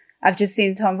me, I've just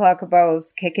seen Tom Parker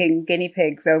Bowles kicking guinea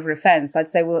pigs over a fence,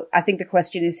 I'd say, well, I think the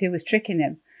question is who was tricking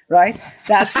him, right?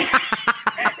 That's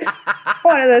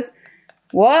one of those,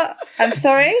 what? I'm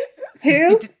sorry?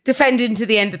 Who? Defending to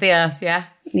the end of the earth, yeah?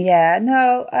 Yeah,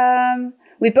 no.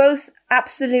 We both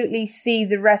absolutely see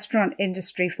the restaurant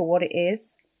industry for what it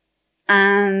is.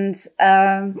 And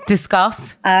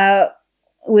discuss.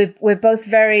 We're both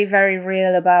very, very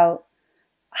real about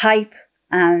hype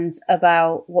and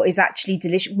about what is actually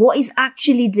delicious. What is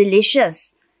actually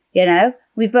delicious? You know,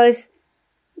 we both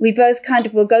kind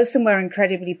of will go somewhere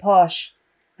incredibly posh,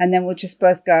 and then we'll just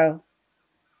both go,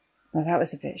 "Oh, that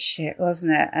was a bit shit,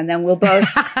 wasn't it?" And then we'll both,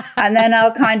 and then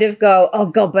I'll kind of go, "Oh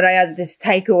God, but I had this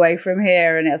takeaway from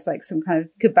here, and it's like some kind of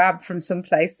kebab from some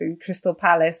place in Crystal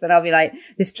Palace," and I'll be like,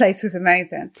 "This place was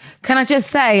amazing." Can I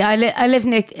just say, I live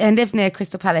near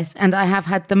Crystal Palace, and I have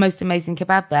had the most amazing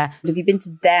kebab there. Have you been to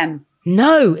Dem?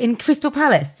 No, in Crystal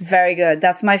Palace. Very good.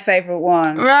 That's my favourite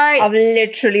one. Right. I've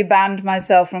literally banned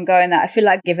myself from going there. I feel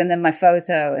like giving them my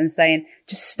photo and saying,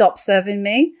 just stop serving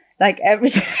me. Like every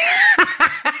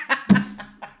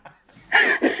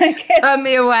turn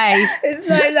me away. It's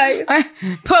like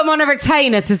put them on a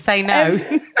retainer to say no.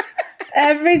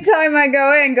 Every time I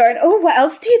go in going, oh, what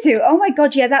else do you do? Oh my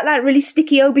God, yeah, that really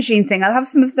sticky aubergine thing. I'll have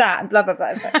some of that. And blah, blah, blah.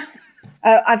 It's like,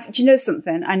 do you know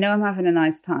something? I know I'm having a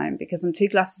nice time because I'm 2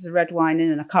 glasses of red wine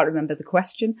in and I can't remember the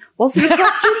question. Was it a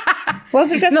question?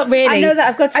 Was it a question? Not really. I know that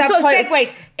I've got to I sort of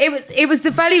segued. It was the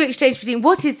value exchange between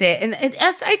what is it? And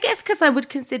I guess because I would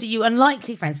consider you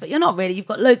unlikely friends, but you're not really. You've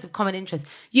got loads of common interests.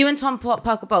 You and Tom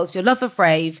Parker Bowles, your love of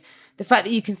rave, the fact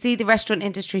that you can see the restaurant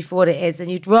industry for what it is,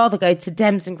 and you'd rather go to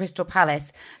Dems and Crystal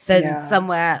Palace than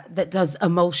somewhere that does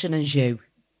emulsion and jus.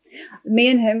 Me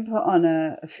and him put on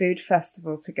a food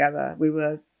festival together. We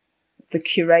were the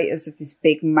curators of this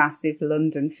big, massive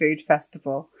London food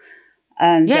festival.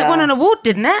 And it won an award,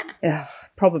 didn't it? Yeah,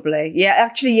 probably. Yeah,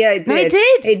 actually, yeah, it did. No, it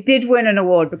did. It did win an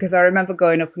award because I remember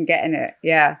going up and getting it.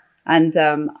 Yeah. And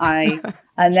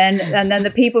and then the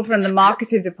people from the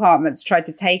marketing departments tried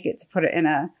to take it to put it in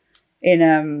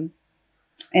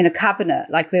in a cabinet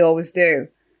like they always do.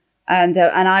 And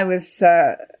I was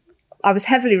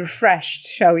heavily refreshed,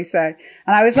 shall we say.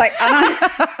 And I was like,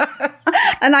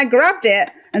 and I grabbed it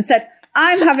and said,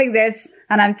 I'm having this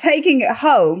and I'm taking it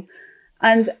home.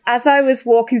 And as I was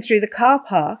walking through the car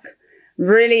park,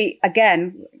 really,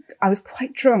 again, I was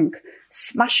quite drunk,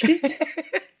 smashed it.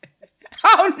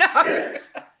 Oh no.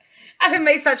 Having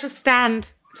made such a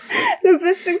stand.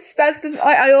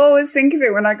 I always think of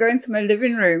it when I go into my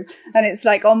living room and it's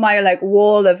like on my like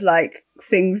wall of like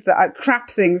crap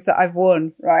things that I've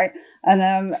won, right?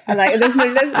 And like there's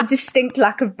a distinct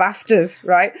lack of BAFTAs,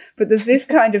 right? But there's this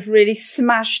kind of really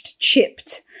smashed,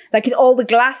 chipped, like all the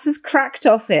glass is cracked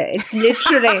off it. It's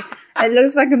literally, it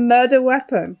looks like a murder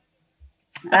weapon.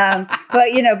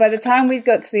 But you know, by the time we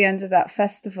got to the end of that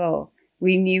festival,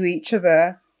 we knew each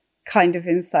other kind of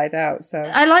inside out. So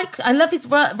I love his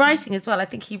writing as well. I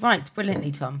think he writes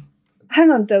brilliantly, Tom.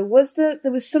 Hang on though,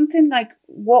 there was something like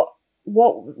what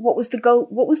was the goal?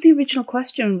 What was the original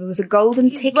question? There was a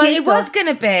golden ticket. Well, it was going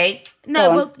to be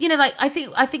well, you know, like I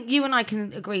think you and I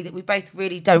can agree that we both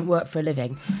really don't work for a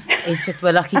living. It's just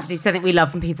we're lucky to do something we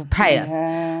love and people pay us.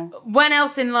 When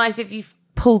else in life have you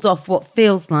pulled off what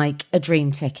feels like a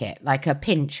dream ticket, like a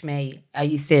pinch me, are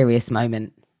you serious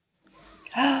moment?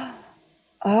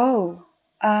 Oh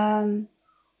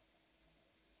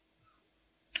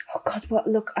God! What?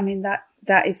 Look, I mean that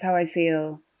is how I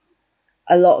feel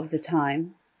a lot of the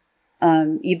time.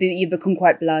 You become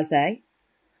quite blasé,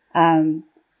 and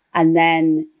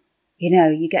then you know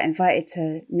you get invited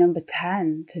to number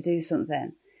 10 to do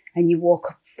something, and you walk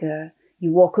up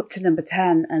to number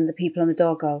 10, and the people on the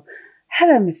door go,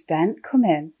 "Hello, Miss Dent, come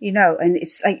in," you know, and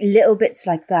it's like little bits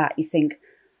like that. You think,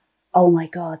 oh my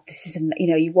God, this is, you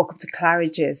know, you walk up to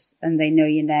Claridge's and they know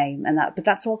your name and that, but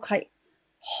that's all quite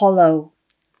hollow.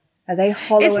 Are they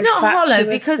hollow? It's not hollow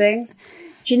because things?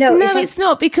 Do you know? No, it's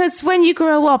not, because when you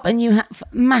grow up and you have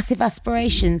massive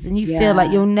aspirations and you feel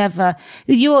like you'll never,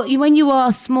 when you are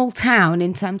a small town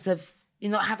in terms of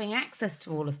you're not having access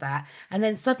to all of that, and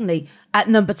then suddenly at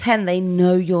number 10 they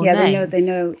know your name. Yeah, they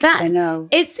know.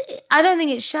 I don't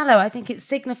think it's shallow. I think it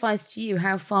signifies to you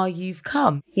how far you've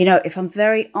come. You know, if I'm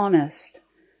very honest,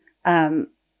 and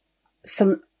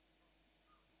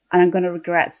I'm going to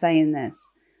regret saying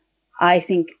this, I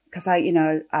think because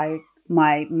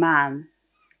my man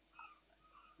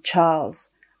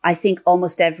Charles, I think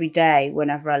almost every day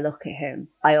whenever I look at him,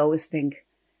 I always think,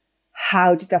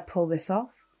 how did I pull this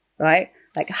off? Right?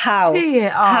 Like how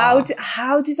did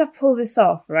I pull this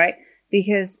off? Right?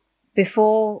 Because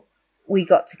before we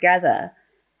got together,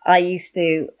 I used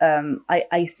to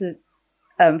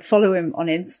follow him on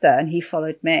Insta and he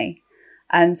followed me.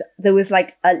 And there was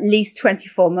like at least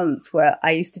 24 months where I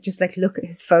used to just like look at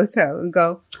his photo and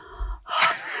go,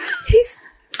 oh, he's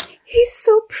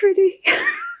so pretty.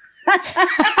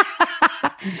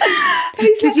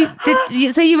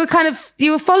 So you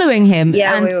were following him?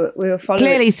 Yeah, and we were following.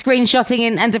 Clearly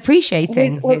screenshotting and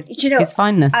appreciating his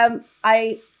fineness.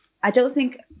 I don't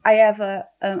think I ever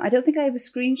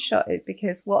screenshotted,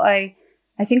 because what I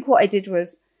did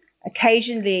was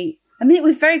occasionally. I mean, it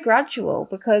was very gradual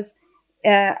because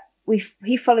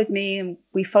he followed me and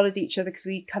we followed each other because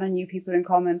we kind of knew people in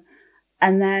common.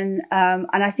 And then, and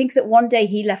I think that one day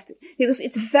he left.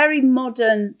 It's a very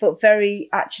modern but very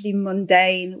actually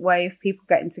mundane way of people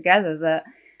getting together. That,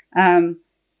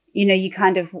 you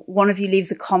kind of, one of you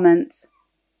leaves a comment,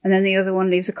 and then the other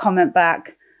one leaves a comment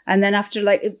back, and then after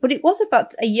but it was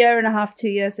about a year and a half, 2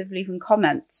 years of leaving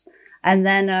comments, and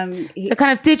then so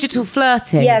kind of digital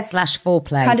flirting, yes, /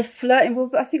 foreplay, kind of flirting.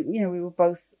 Well, I think we were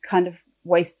both kind of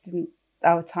wasting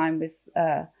our time with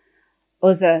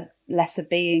other lesser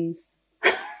beings.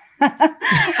 and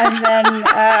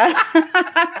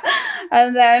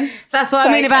then that's what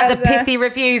I mean about the pithy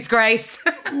reviews, Grace.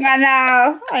 I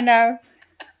know.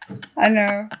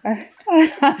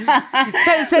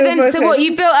 So what,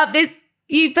 you built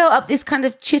up this kind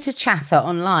of chitter chatter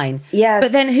online. Yes.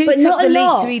 But then who took the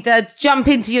leap to either jump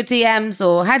into your DMs,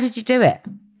 or how did you do it?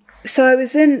 So I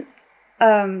was in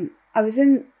the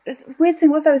weird thing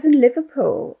was I was in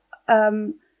Liverpool,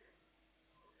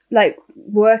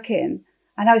 working.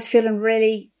 And I was feeling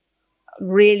really,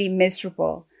 really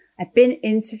miserable. I'd been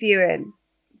interviewing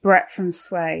Brett from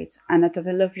Suede and I'd had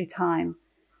a lovely time.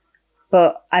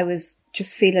 But I was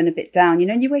just feeling a bit down. You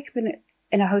know, and you wake up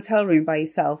in a hotel room by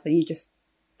yourself and you just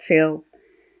feel,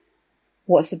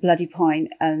 what's the bloody point?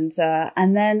 And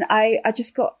then I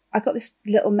got this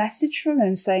little message from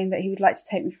him saying that he would like to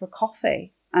take me for a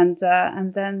coffee. And that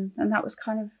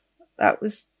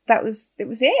was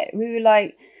it. We were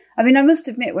like, I mean, I must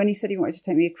admit, when he said he wanted to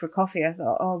take me for a coffee, I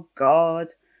thought, oh God.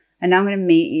 and now I'm going to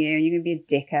meet you and you're going to be a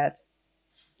dickhead.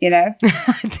 You know?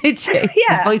 Did you?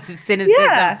 Yeah. Voice of cynicism.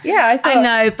 Yeah. I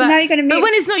know, but now you're going to meet. But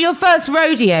when it's not your first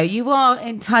rodeo, you are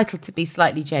entitled to be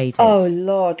slightly jaded. Oh,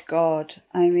 Lord God.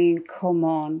 I mean, come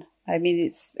on. I mean,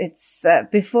 it's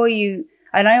before you,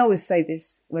 and I always say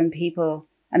this when people,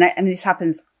 and I mean, this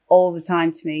happens all the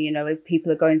time to me, you know, if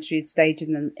people are going through stages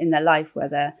in their life where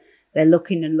they're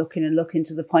looking and looking and looking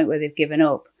to the point where they've given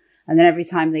up. And then every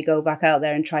time they go back out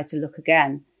there and try to look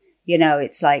again, you know,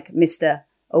 it's like Mr.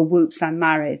 Oh, whoops, I'm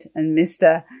married. And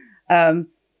Mr.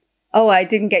 Oh, I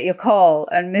didn't get your call.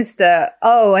 And Mr.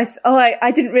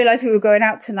 I didn't realize we were going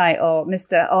out tonight. Or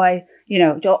Mr. And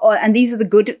these are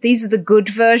the good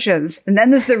versions. And then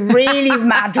there's the really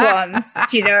mad ones.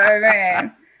 Do you know what I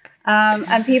mean?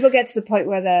 And people get to the point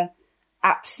where they're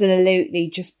absolutely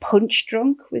just punch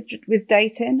drunk with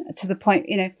dating, to the point,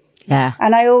 you know. Yeah.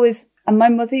 And my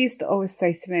mother used to always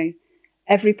say to me,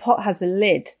 every pot has a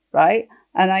lid, right?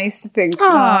 And I used to think,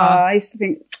 oh,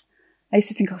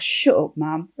 shut up,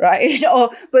 ma'am, right?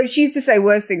 But she used to say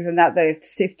worse things than that, though.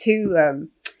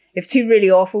 If two really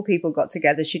awful people got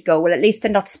together, she'd go, well, at least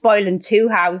they're not spoiling two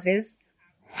houses.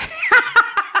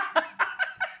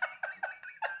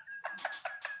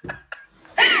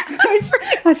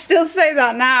 I still say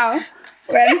that now.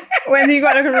 When you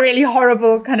got like a really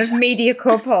horrible kind of media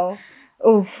couple.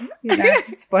 Oh, you know,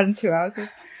 spoiling two houses.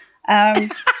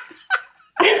 But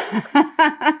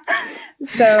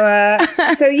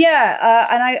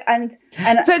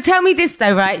tell me this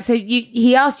though, right? So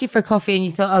he asked you for a coffee and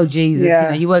you thought, oh Jesus, you know,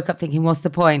 you woke up thinking, what's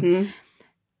the point? Mm-hmm.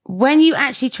 When you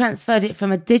actually transferred it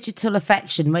from a digital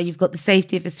affection where you've got the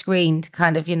safety of a screen to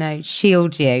kind of, you know,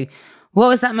 shield you, what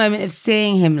was that moment of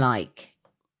seeing him like?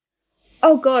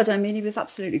 Oh God, I mean, he was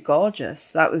absolutely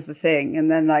gorgeous. That was the thing.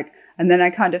 And then I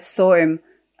kind of saw him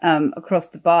across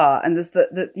the bar, and there's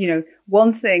the you know,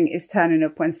 one thing is turning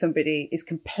up when somebody is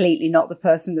completely not the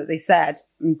person that they said,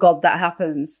 and God, that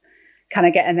happens. Can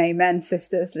I get an amen,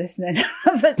 sisters listening?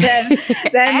 But then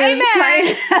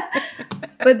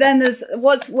there's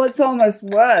what's almost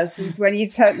worse is when you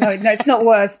turn, no, it's not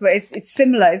worse, but it's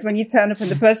similar, is when you turn up and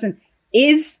the person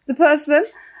is the person,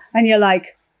 and you're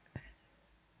like,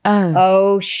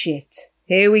 oh shit,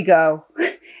 here we go.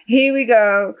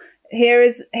 Here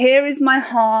is my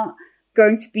heart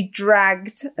going to be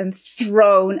dragged and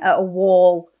thrown at a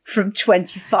wall from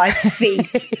 25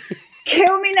 feet.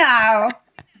 Kill me now.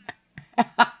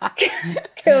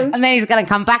 And then he's going to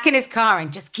come back in his car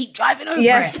and just keep driving over it.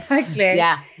 Exactly.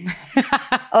 Yeah.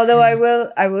 Although I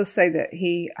will say that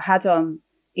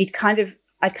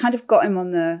I'd kind of got him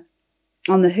on the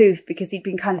hoof, because he'd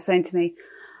been kind of saying to me,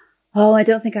 oh, I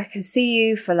don't think I can see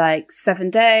you for like 7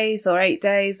 days or 8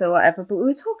 days or whatever. But we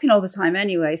were talking all the time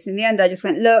anyway. So in the end, I just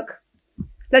went, look,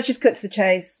 let's just cut to the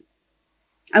chase.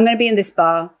 I'm going to be in this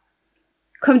bar.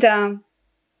 Come down.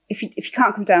 If you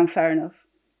can't come down, fair enough.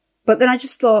 But then I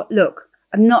just thought, look,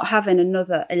 I'm not having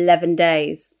another 11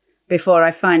 days before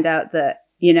I find out that,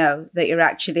 you know, that you're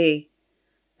actually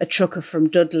a trucker from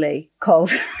Dudley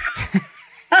called...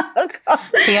 Oh, God.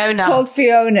 Fiona. Called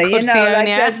Fiona, Called you know, Fiona. like,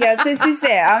 yeah, this is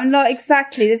it. I'm not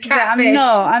exactly, this is it.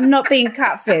 I'm not being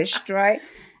catfished, right?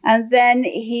 And then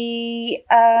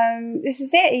this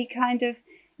is it. He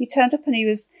turned up and he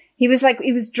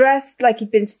was dressed like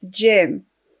he'd been to the gym,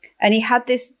 and he had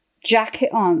this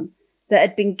jacket on that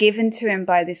had been given to him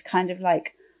by this kind of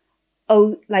like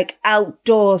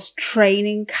outdoors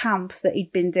training camp that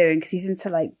he'd been doing, because he's into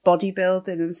like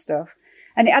bodybuilding and stuff.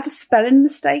 And it had a spelling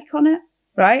mistake on it.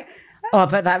 Right? Oh,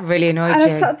 but that really annoyed you. And I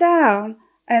sat down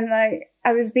and like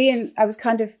we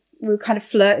were kind of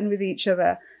flirting with each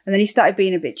other. And then he started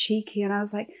being a bit cheeky, and I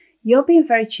was like, you're being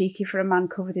very cheeky for a man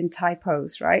covered in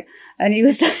typos, right? And he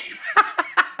was like,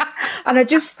 and I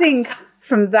just think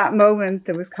from that moment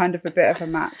there was kind of a bit of a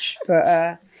match.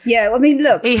 But yeah, I mean,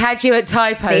 look. He had you at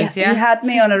typos, yeah? He had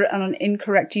me on an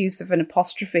incorrect use of an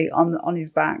apostrophe on his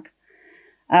back.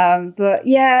 But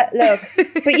yeah, look,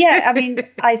 I mean,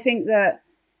 I think that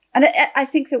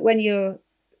when you're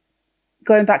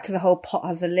going back to the whole pot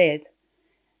has a lid,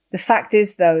 the fact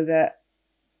is though that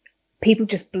people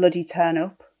just bloody turn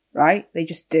up, right? They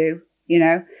just do, you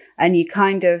know, and you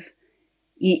kind of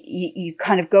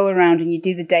go around and you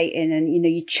do the dating, and, you know,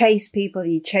 you chase people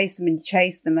and you chase them and you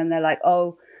chase them, and they're like,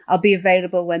 oh, I'll be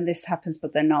available when this happens,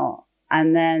 but they're not.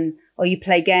 And then, or you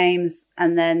play games,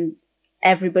 and then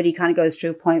everybody kind of goes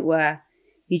through a point where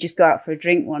you just go out for a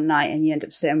drink one night and you end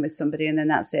up sitting with somebody, and then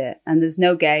that's it. And there's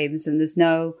no games, and there's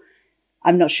no,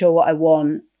 I'm not sure what I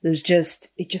want. It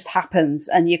just happens,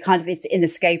 and it's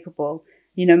inescapable.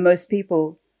 You know, most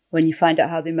people, when you find out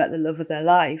how they met the love of their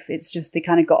life, it's just they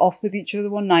kind of got off with each other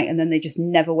one night and then they just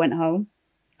never went home.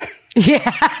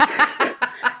 Yeah.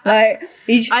 Like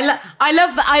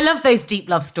I love those deep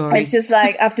love stories. it's just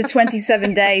like after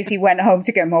 27 days, he went home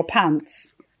to get more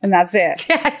pants, and that's it.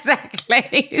 Yeah,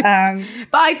 exactly.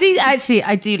 But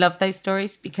I do love those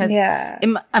stories because,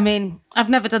 I mean, I've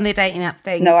never done the dating app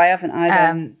thing. No, I haven't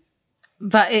either.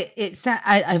 But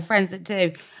I have friends that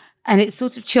do, and it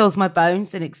sort of chills my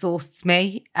bones and exhausts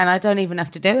me, and I don't even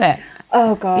have to do it.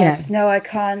 Oh God, no, I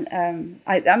can't. I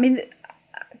mean,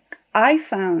 I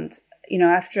found,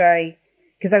 after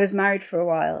because I was married for a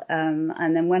while,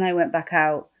 and then when I went back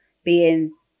out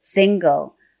being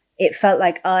single, it felt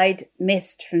like I'd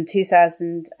missed from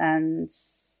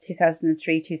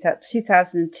 2003,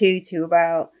 2002 to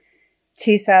about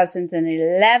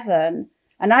 2011.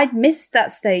 And I'd missed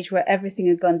that stage where everything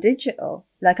had gone digital.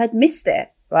 Like I'd missed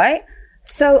it, right?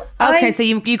 So so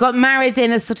you got married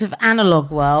in a sort of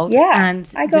analog world,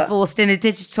 and divorced in a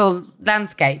digital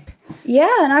landscape.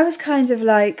 Yeah, and I was kind of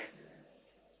like,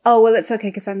 oh well, it's okay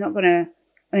because I'm not gonna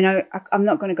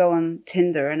go on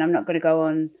Tinder, and I'm not gonna go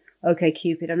on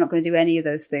OkCupid. I'm not gonna do any of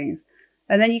those things.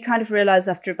 And then you kind of realize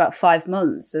after about 5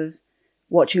 months of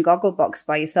watching Gogglebox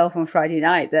by yourself on Friday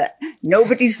night that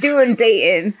nobody's doing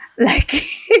dating like they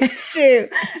used to do.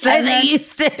 Like they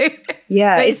used to.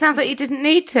 Yeah. But it sounds like you didn't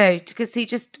need to because he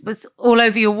just was all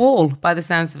over your wall by the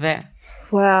sounds of it.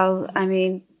 Well, I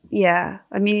mean, yeah.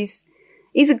 I mean,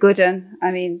 he's a good one.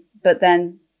 I mean, but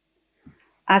then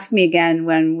ask me again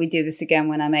when we do this again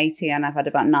when I'm 80 and I've had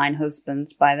about 9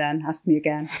 husbands by then. Ask me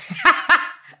again.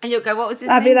 And you'll go, what was his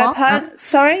I'll name? I'll be like,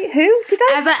 sorry, who? Did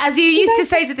I? As you used to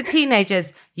say to the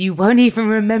teenagers, you won't even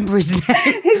remember his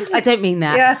name. I don't mean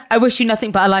that. Yeah. I wish you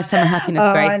nothing but a lifetime of happiness,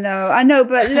 Grace. I know,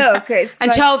 but look, it's and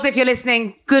like, Charles, if you're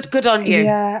listening, good on you.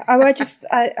 Yeah, I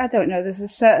don't know. There's a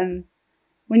certain,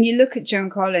 when you look at Joan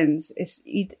Collins,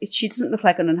 she doesn't look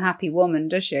like an unhappy woman,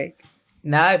 does she?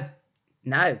 No,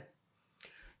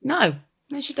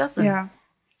 she doesn't. Yeah.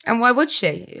 And why would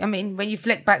she? I mean, when you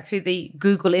flick back through the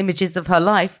Google images of her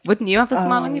life, wouldn't you have a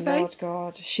smile on your face? Oh,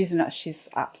 God. She's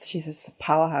a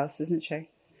powerhouse, isn't she?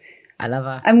 I love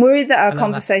her. I'm worried that our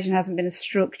conversation hasn't been as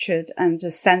structured and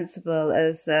as sensible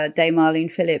as Dame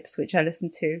Marlene Phillips, which I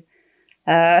listened to.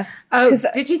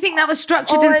 Did you think that was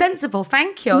structured and sensible?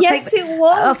 Thank you. Yes, it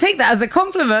was. I'll take that as a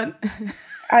compliment.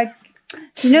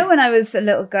 Do you know when I was a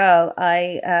little girl,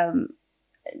 Dame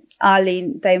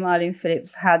Marlene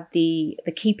Phillips had the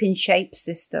Keep in Shape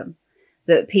system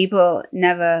that people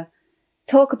never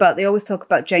talk about. They always talk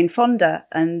about Jane Fonda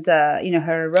and her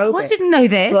aerobics. Oh, I didn't know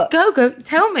this. Go,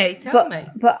 tell me. But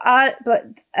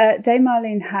Dame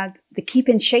Marlene had the Keep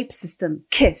in Shape system,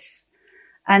 KISS,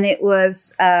 and it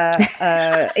was an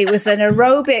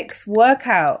aerobics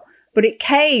workout, but it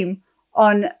came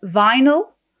on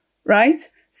vinyl, right?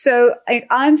 So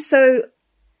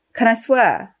can I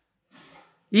swear?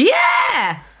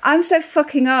 Yeah! I'm so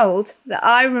fucking old that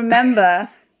I remember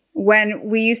when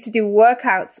we used to do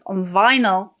workouts on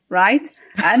vinyl, right?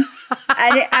 And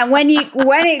when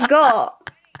it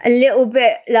got a little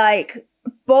bit like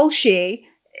bolshy,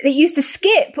 it used to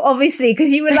skip, obviously,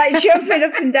 because you were like jumping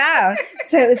up and down.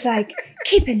 So it was like,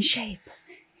 keep in shape,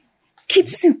 keep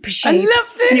super shape. I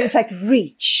love it. And it was like,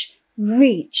 reach.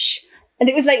 And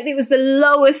it was the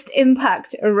lowest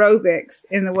impact aerobics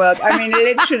in the world. I mean,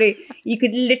 literally, you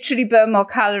could literally burn more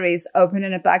calories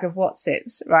opening a bag of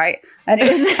Wotsits, right? And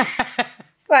it was,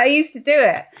 but I used to do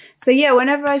it. So yeah,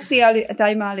 whenever I see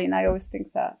Dame Marlene, I always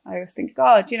think that. I always think,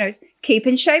 God, keep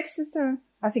in shape, sister.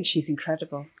 I think she's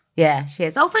incredible. Yeah, she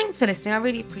is. Oh, thanks for listening. I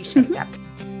really appreciate that.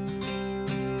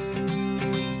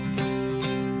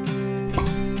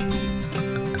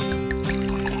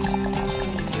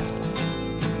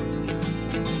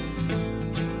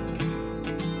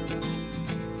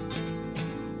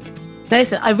 Now,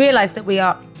 listen, I realise that we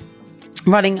are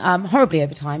running horribly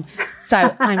over time,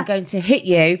 so I'm going to hit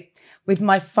you with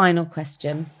my final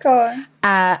question. Go on.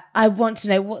 I want to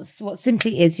know what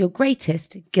simply is your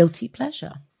greatest guilty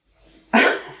pleasure.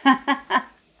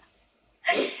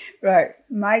 Right.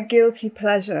 My guilty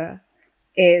pleasure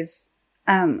is,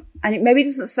 and it maybe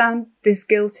doesn't sound this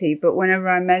guilty, but whenever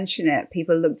I mention it,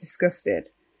 people look disgusted.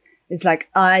 It's like,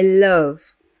 I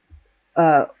love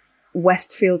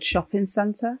Westfield Shopping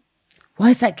Centre.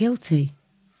 Why is that guilty?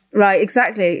 Right,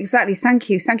 exactly. Thank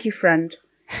you, friend.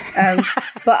 But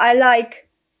when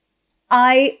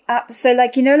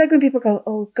people go,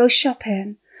 oh, go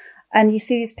shopping, and you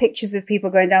see these pictures of people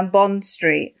going down Bond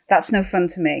Street, that's no fun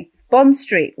to me. Bond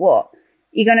Street, what?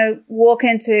 You're going to walk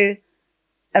into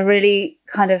a really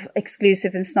kind of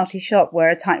exclusive and snotty shop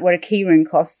where a keyring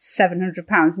costs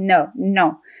 £700?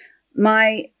 No.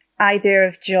 My idea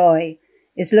of joy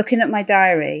is looking at my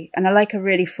diary, and I like a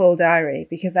really full diary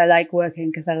because I like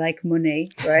working, because I like money,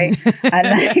 right? And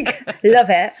love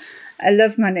it. I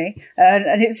love money.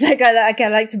 And it's like, I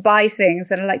like to buy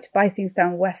things, and I like to buy things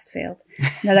down Westfield.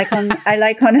 And I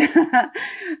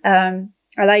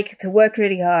like to work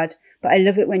really hard, but I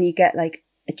love it when you get like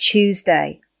a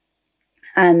Tuesday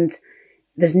and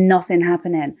there's nothing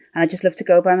happening. And I just love to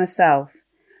go by myself,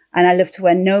 and I love to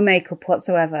wear no makeup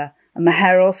whatsoever and my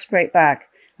hair all straight back.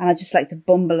 And I just like to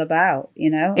bumble about,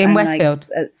 in Westfield,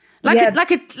 like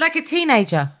a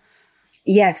teenager.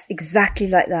 Yes, exactly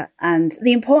like that. And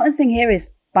the important thing here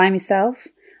is by myself.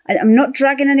 I'm not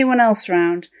dragging anyone else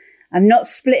around. I'm not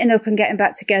splitting up and getting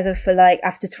back together for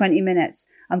after 20 minutes.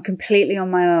 I'm completely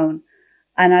on my own.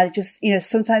 And I just,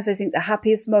 sometimes I think the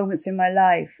happiest moments in my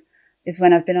life is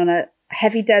when I've been on a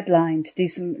heavy deadline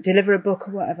to deliver a book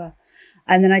or whatever.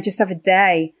 And then I just have a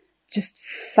day just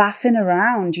faffing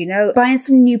around, buying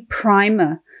some new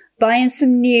primer, buying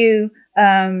some new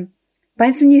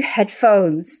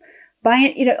headphones,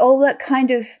 buying, all that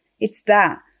kind of, it's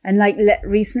that. And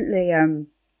recently,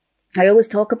 I always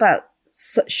talk about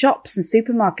shops and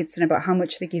supermarkets and about how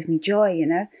much they give me joy,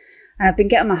 And I've been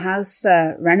getting my house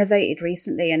renovated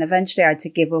recently, and eventually I had to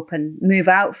give up and move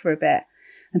out for a bit.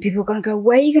 And people are going to go,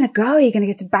 where are you going to go? Are you going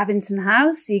to go to Babington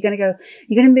House? You're going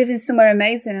to move in somewhere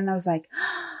amazing. And I was like,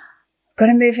 got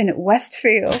to move in at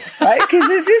Westfield, right? Because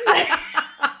this is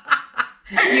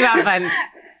You haven't.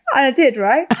 I did,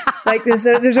 right? There's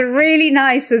a really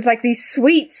nice, there's these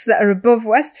suites that are above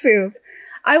Westfield.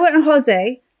 I went on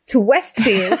holiday to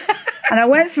Westfield and I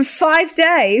went for 5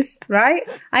 days, right?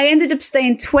 I ended up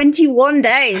staying 21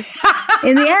 days.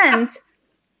 In the end,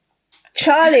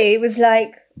 Charlie was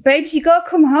like, babes, you gotta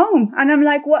come home. And I'm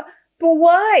like, what? But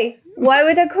why? Why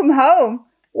would I come home?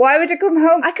 Why would I come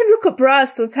home? I can look at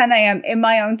bras till 10 a.m. in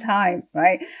my own time,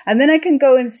 right? And then I can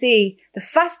go and see The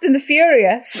Fast and the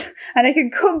Furious, and I can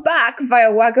come back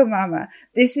via Wagamama.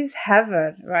 This is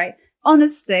heaven, right?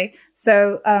 Honestly.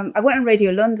 So I went on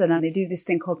Radio London, and they do this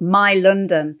thing called My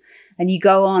London, and you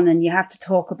go on and you have to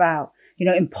talk about,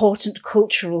 important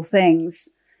cultural things.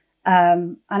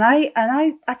 And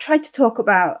I tried to talk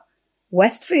about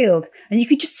Westfield, and you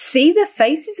could just see their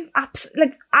faces of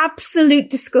absolute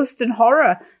disgust and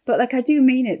horror. But I do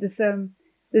mean it. There's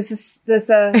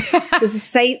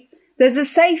a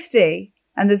safety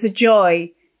and there's a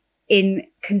joy in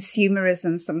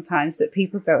consumerism sometimes that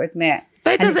people don't admit.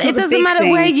 But it doesn't matter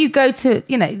where you go to,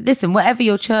 listen, whatever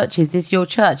your church is your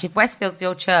church. If Westfield's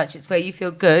your church, it's where you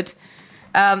feel good.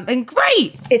 Then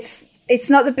great. It's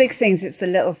not the big things, it's the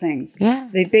little things. Yeah.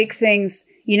 The big things,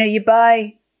 you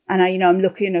buy. And I'm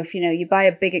lucky enough, you buy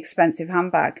a big expensive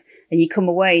handbag and you come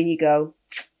away and you go,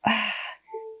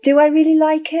 do I really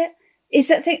like it? Is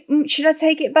that thing, should I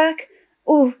take it back?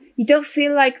 Oh, you don't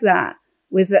feel like that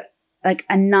with a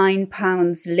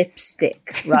 £9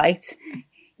 lipstick, right?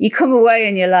 You come away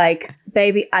and you're like,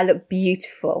 baby, I look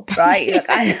beautiful, right? You're like,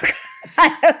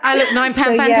 I look £9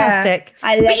 fantastic.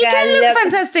 Yeah, but you can look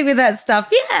fantastic with that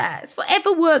stuff. Yeah, it's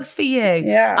whatever works for you.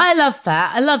 Yeah. I love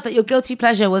that. I love that your guilty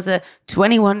pleasure was a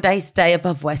 21-day stay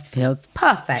above Westfields.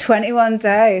 Perfect. 21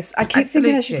 days. I keep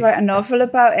thinking I should write a novel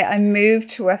about it. I moved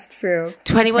to Westfield.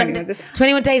 21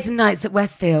 days and nights at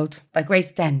Westfield by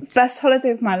Grace Dent. Best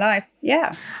holiday of my life.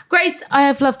 Yeah. Grace, I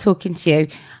have loved talking to you.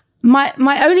 My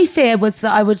only fear was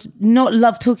that I would not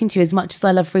love talking to you as much as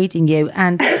I love reading you.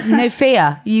 And no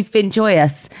fear, you've been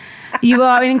joyous. You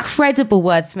are an incredible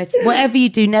wordsmith. Whatever you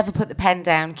do, never put the pen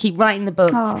down. Keep writing the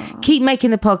books. Aww. Keep making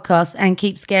the podcast, and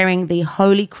keep scaring the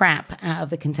holy crap out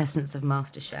of the contestants of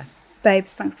MasterChef.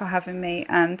 Babes, thanks for having me.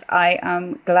 And I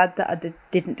am glad that I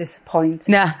didn't disappoint.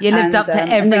 No, you lived up to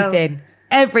everything. No,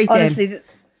 everything. Honestly,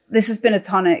 this has been a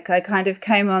tonic. I kind of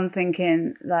came on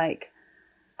thinking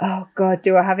oh God,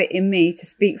 do I have it in me to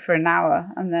speak for an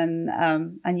hour? And then,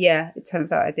 and yeah, it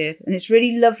turns out I did. And it's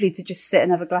really lovely to just sit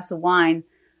and have a glass of wine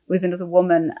with another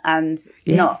woman and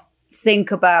not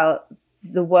think about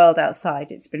the world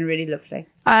outside. It's been really lovely.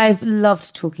 I've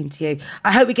loved talking to you.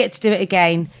 I hope we get to do it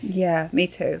again. Yeah, me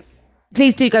too.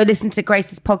 Please do go listen to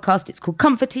Grace's podcast. It's called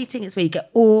Comfort Eating. It's where you get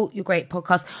all your great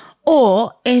podcasts.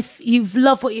 Or if you've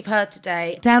loved what you've heard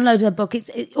today, download her book.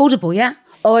 It's Audible, yeah?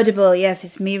 Audible, yes.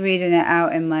 It's me reading it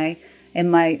out in my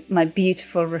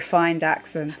beautiful, refined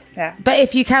accent. Yeah. But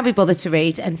if you can be bothered to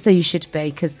read, and so you should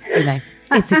be, because,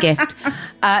 it's a gift,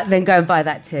 then go and buy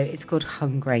that too. It's called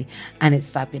Hungry, and it's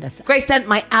fabulous. Grace Dent,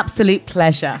 my absolute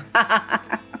pleasure.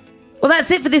 Well,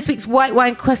 that's it for this week's White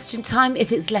Wine Question Time.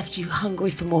 If it's left you hungry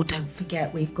for more, don't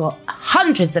forget we've got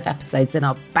hundreds of episodes in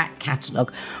our back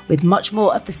catalogue with much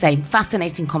more of the same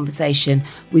fascinating conversation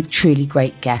with truly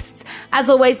great guests.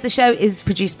 As always, the show is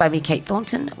produced by me, Kate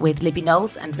Thornton, with Libby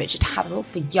Knowles and Richard Hatherall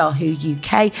for Yahoo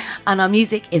UK, and our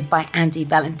music is by Andy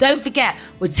Bell. And don't forget,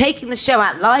 we're taking the show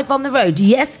out live on the road.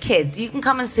 Yes, kids, you can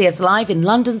come and see us live in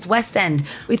London's West End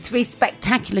with 3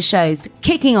 spectacular shows,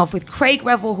 kicking off with Craig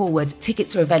Revel Horwood.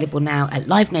 Tickets are available now at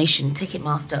Live Nation,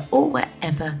 Ticketmaster, or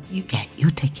wherever you get your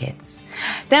tickets.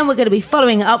 Then we're going to be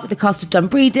following it up with the cast of Dumb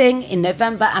Breeding in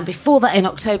November, and before that in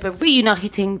October,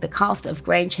 reuniting the cast of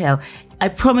Grange Hill. I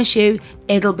promise you,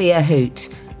 it'll be a hoot.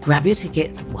 Grab your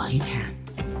tickets while you can.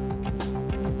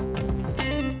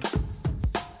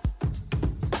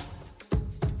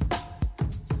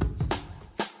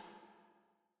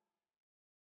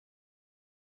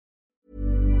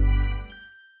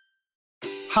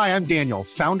 Hi, I'm Daniel,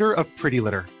 founder of Pretty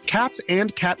Litter. Cats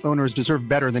and cat owners deserve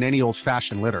better than any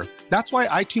old-fashioned litter. That's why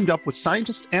I teamed up with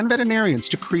scientists and veterinarians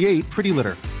to create Pretty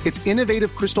Litter. Its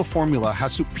innovative crystal formula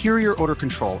has superior odor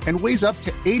control and weighs up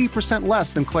to 80%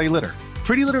 less than clay litter.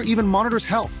 Pretty Litter even monitors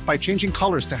health by changing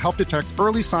colors to help detect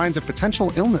early signs of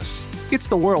potential illness. It's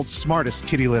the world's smartest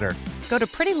kitty litter. Go to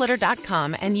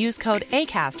prettylitter.com and use code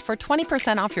ACAST for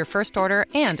 20% off your first order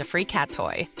and a free cat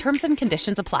toy. Terms and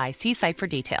conditions apply. See site for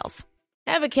details.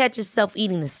 Ever catch yourself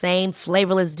eating the same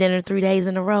flavorless dinner 3 days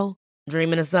in a row?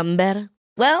 Dreaming of something better?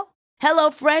 Well,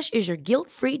 HelloFresh is your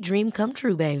guilt-free dream come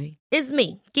true, baby. It's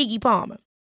me, Keke Palmer.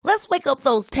 Let's wake up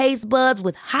those taste buds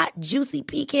with hot, juicy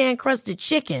pecan-crusted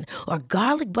chicken or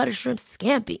garlic butter shrimp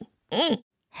scampi.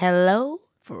 Hello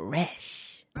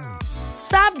Fresh.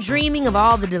 Stop dreaming of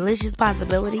all the delicious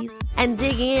possibilities and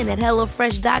dig in at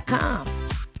HelloFresh.com.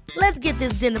 Let's get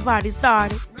this dinner party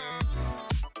started.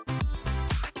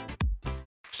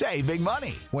 Save big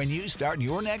money when you start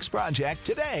your next project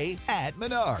today at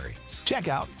Menards. Check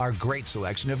out our great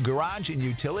selection of garage and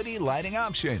utility lighting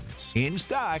options. In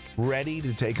stock, ready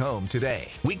to take home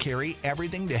today. We carry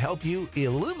everything to help you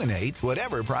illuminate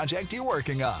whatever project you're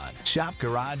working on. Shop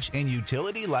garage and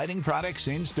utility lighting products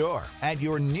in store at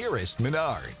your nearest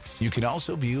Menards. You can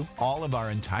also view all of our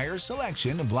entire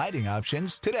selection of lighting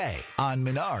options today on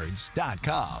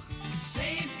Menards.com.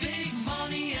 Save big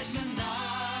money at Menards.